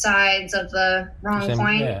two sides of the wrong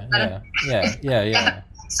coin. Yeah.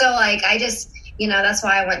 So I just, that's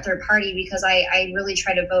why I went third party, because I really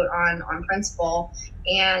try to vote on principle.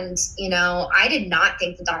 And, I did not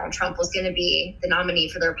think that Donald Trump was going to be the nominee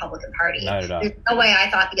for the Republican Party. Not at all. There's no way I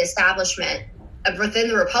thought the establishment within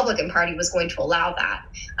the Republican Party was going to allow that.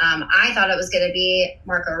 I thought it was going to be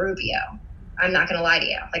Marco Rubio. I'm not going to lie to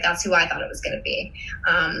you. That's who I thought it was going to be.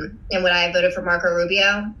 And would I have voted for Marco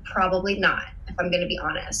Rubio? Probably not, if I'm going to be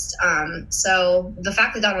honest. So the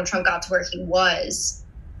fact that Donald Trump got to where he was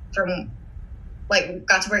from like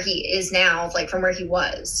got to where he is now, like from where he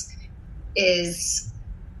was, is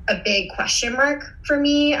a big question mark for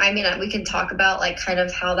me. I mean, we can talk about like kind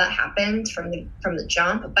of how that happened from the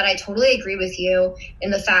jump, but I totally agree with you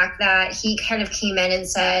in the fact that he kind of came in and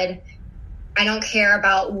said, I don't care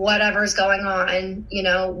about whatever's going on, you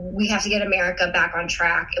know, we have to get America back on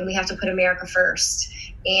track and we have to put America first.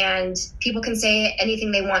 And people can say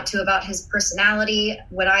anything they want to about his personality.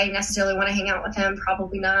 Would I necessarily want to hang out with him?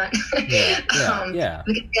 Probably not. Yeah.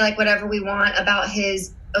 We can say like whatever we want about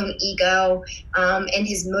his own ego and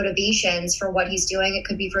his motivations for what he's doing. It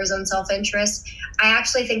could be for his own self-interest. I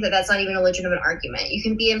actually think that that's not even a legitimate argument. You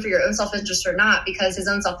can be in for your own self-interest or not, because his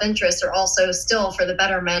own self-interests are also still for the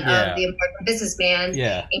betterment of the American businessman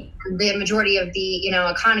and the majority of the, you know,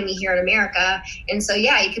 economy here in America. And so,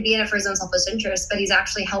 yeah, he could be in it for his own selfish interest, but he's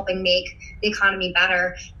actually helping make the economy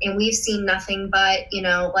better. And we've seen nothing but, you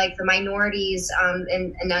know, like the minorities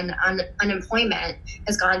and unemployment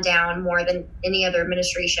has gone down more than any other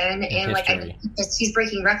administration. And like he's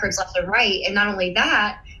breaking records left and right. And not only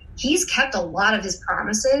that, he's kept a lot of his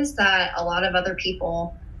promises that a lot of other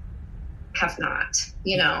people have not.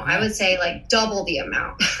 You know, I would say like double the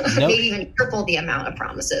amount, maybe even triple the amount of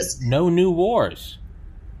promises. No new wars.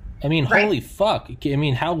 I mean, holy fuck. I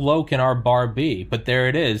mean, how low can our bar be? But there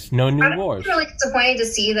it is. No new wars. I'm really disappointed to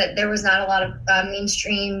see that there was not a lot of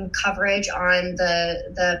mainstream coverage on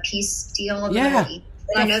the peace deal in the Middle East.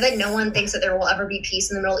 And I know that no one thinks that there will ever be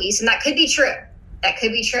peace in the Middle East, and that could be true. That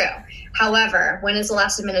could be true. However, when is the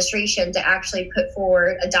last administration to actually put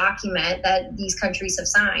forward a document that these countries have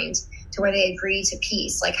signed to where they agree to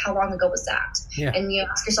peace? Like, how long ago was that? Yeah. And you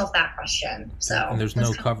ask yourself that question. So, and there's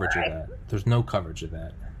no coverage of that. There's no coverage of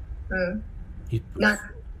that. None.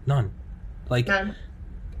 Like, none.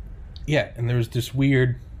 Yeah, and there's this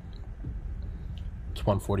weird. It's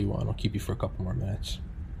 1:41. I'll keep you for a couple more minutes.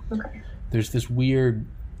 Okay. There's this weird,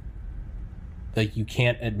 like, you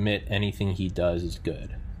can't admit anything he does is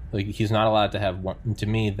good. Like, he's not allowed to have one. To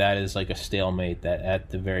me, that is like a stalemate that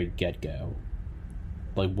at the very get-go.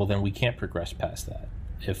 Like, well, then we can't progress past that.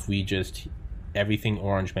 If we just, everything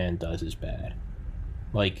Orange Man does is bad.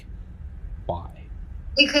 Like, why?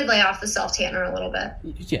 You could lay off the self-tanner a little bit.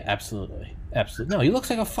 Yeah, absolutely. Absolutely. No, he looks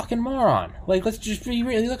like a fucking moron. Like, let's just be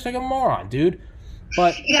real. He looks like a moron, dude.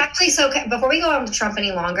 But you actually, so before we go on to Trump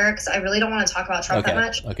any longer, because I really don't want to talk about Trump that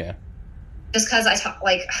much. Okay. Just because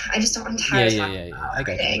I'm tired of talking about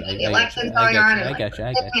everything. And the election's going on. I get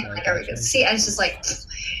you. See, it's just like,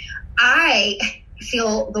 I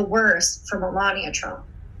feel the worst for Melania Trump,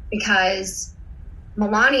 because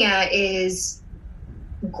Melania is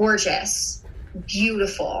gorgeous,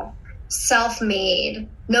 beautiful, self-made,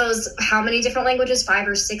 knows how many different languages, 5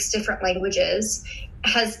 or 6 different languages,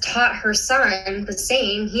 has taught her son the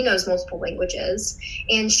same. He knows multiple languages,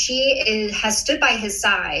 and she has stood by his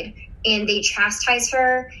side, and they chastise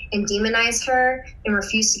her and demonize her and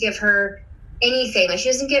refuse to give her anything. Like, she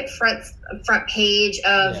doesn't get front page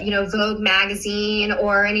of, you know, Vogue magazine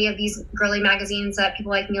or any of these girly magazines that people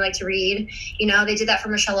like me like to read. You know, they did that for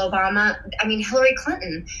Michelle Obama. I mean, Hillary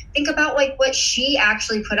Clinton. Think about like what she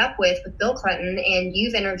actually put up with Bill Clinton. And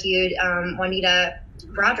you've interviewed Juanita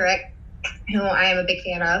Broderick, who I am a big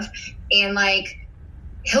fan of, and like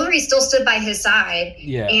Hillary still stood by his side,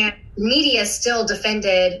 and media still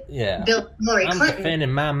defended Hillary Clinton. I'm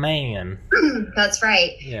defending my man. That's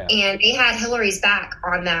right. And they had Hillary's back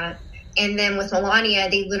on that. And then with Melania,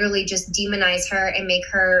 they literally just demonize her and make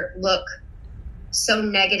her look so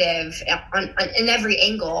negative in every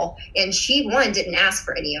angle. And she, didn't ask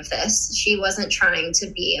for any of this. She wasn't trying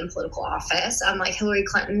to be in political office. Unlike Hillary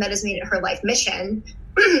Clinton, that has made it her life mission,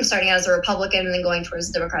 starting out as a Republican and then going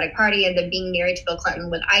towards the Democratic Party and then being married to Bill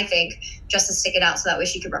Clinton would, I think, just to stick it out so that way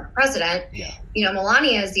she could run for president. You know,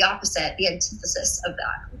 Melania is the opposite, the antithesis of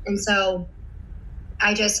that. And so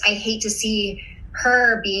I hate to see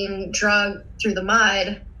her being dragged through the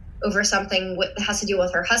mud over something that has to do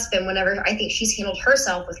with her husband, whenever I think she's handled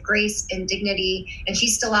herself with grace and dignity, and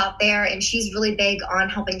she's still out there, and she's really big on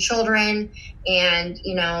helping children. And,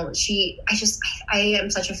 you know, I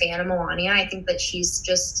am such a fan of Melania. I think that she's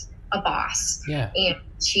just a boss. And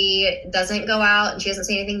she doesn't go out and she doesn't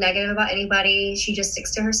say anything negative about anybody. She just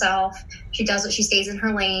sticks to herself. She does what she stays in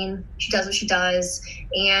her lane. She does what she does.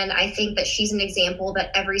 And I think that she's an example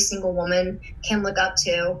that every single woman can look up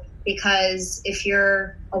to, because if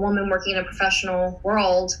you're a woman working in a professional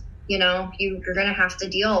world, you know, you're going to have to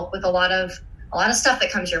deal with a lot of stuff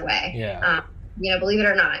that comes your way. You know, believe it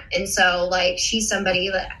or not. And so, like, she's somebody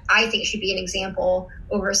that I think should be an example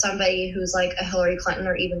over somebody who's like a Hillary Clinton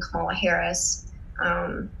or even Kamala Harris.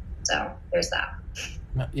 So there's that.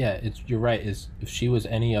 No, yeah, you're right. If she was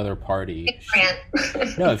any other party,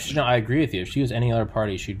 I agree with you. If she was any other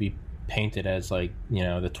party, she'd be painted as like, you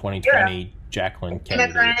know, the 2020 Jacqueline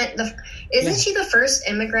Kennedy. Isn't she the first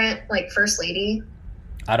immigrant, like first lady?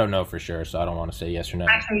 I don't know for sure, so I don't want to say yes or no.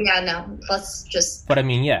 Actually, yeah, no. Let's just. But I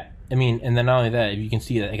mean, yeah. I mean, and then not only that, if you can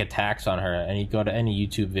see like attacks on her, and you go to any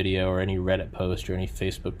YouTube video or any Reddit post or any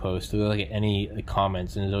Facebook post, look at any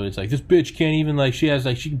comments, and it's always like, this bitch can't even she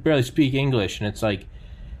can barely speak English, and it's like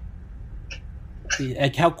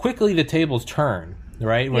how quickly the tables turn,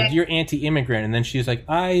 right? When you're anti-immigrant, and then she's like,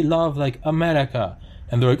 I love like America,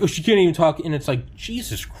 and they're like, oh, she can't even talk, and it's like,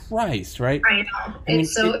 Jesus Christ, right? I know.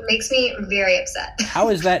 It makes me very upset. How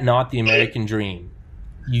is that not the American dream?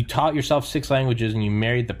 You taught yourself 6 languages and you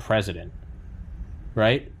married the president,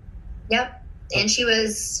 right? Yep. And she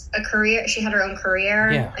was she had her own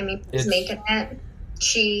career. Yeah, I mean, she was making it.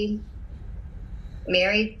 She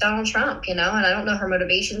married Donald Trump, you know, and I don't know her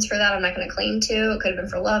motivations for that. I'm not going to claim to. It could have been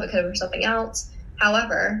for love. It could have been for something else.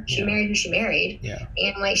 However, she married who she married. Yeah.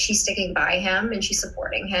 And like, she's sticking by him and she's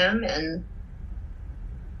supporting him. And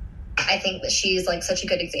I think that she's like such a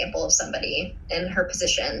good example of somebody in her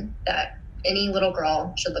position that any little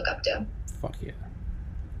girl should look up to. Fuck yeah.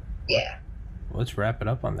 Yeah. Well, let's wrap it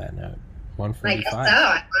up on that note. 145. I guess so.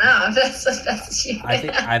 I don't know. That's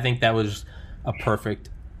I think that was a perfect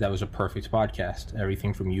podcast.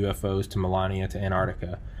 Everything from UFOs to Melania to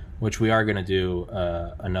Antarctica, which we are going to do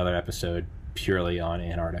another episode purely on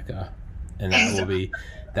Antarctica, and that will be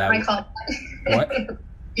that. What? Who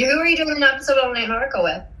are you doing an episode on Antarctica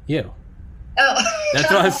with? You. Oh,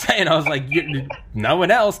 that's what I was saying. I was like, no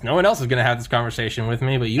one else is going to have this conversation with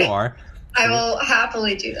me, but you are. I will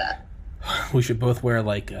happily do that. We should both wear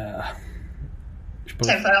like tinfoil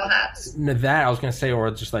hats. That I was going to say,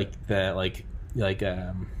 or just like the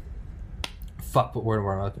fuck, what word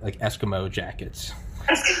were like Eskimo jackets.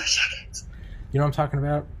 Eskimo jackets. You know what I'm talking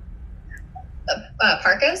about?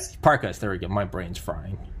 Parkas? Parkas. There we go. My brain's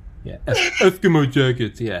frying. Yeah, Eskimo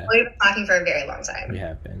jackets. Yeah. We've been talking for a very long time. We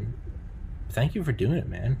have been. Thank you for doing it,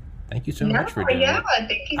 man. Thank you so much for doing it.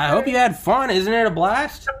 Thank you. I hope you had fun. Isn't it a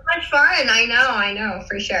blast? So much fun. I know,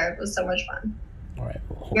 for sure. It was so much fun. All right.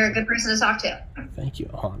 Well, you're a good person to talk to. Thank you.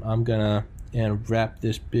 I'm gonna wrap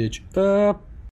this bitch up.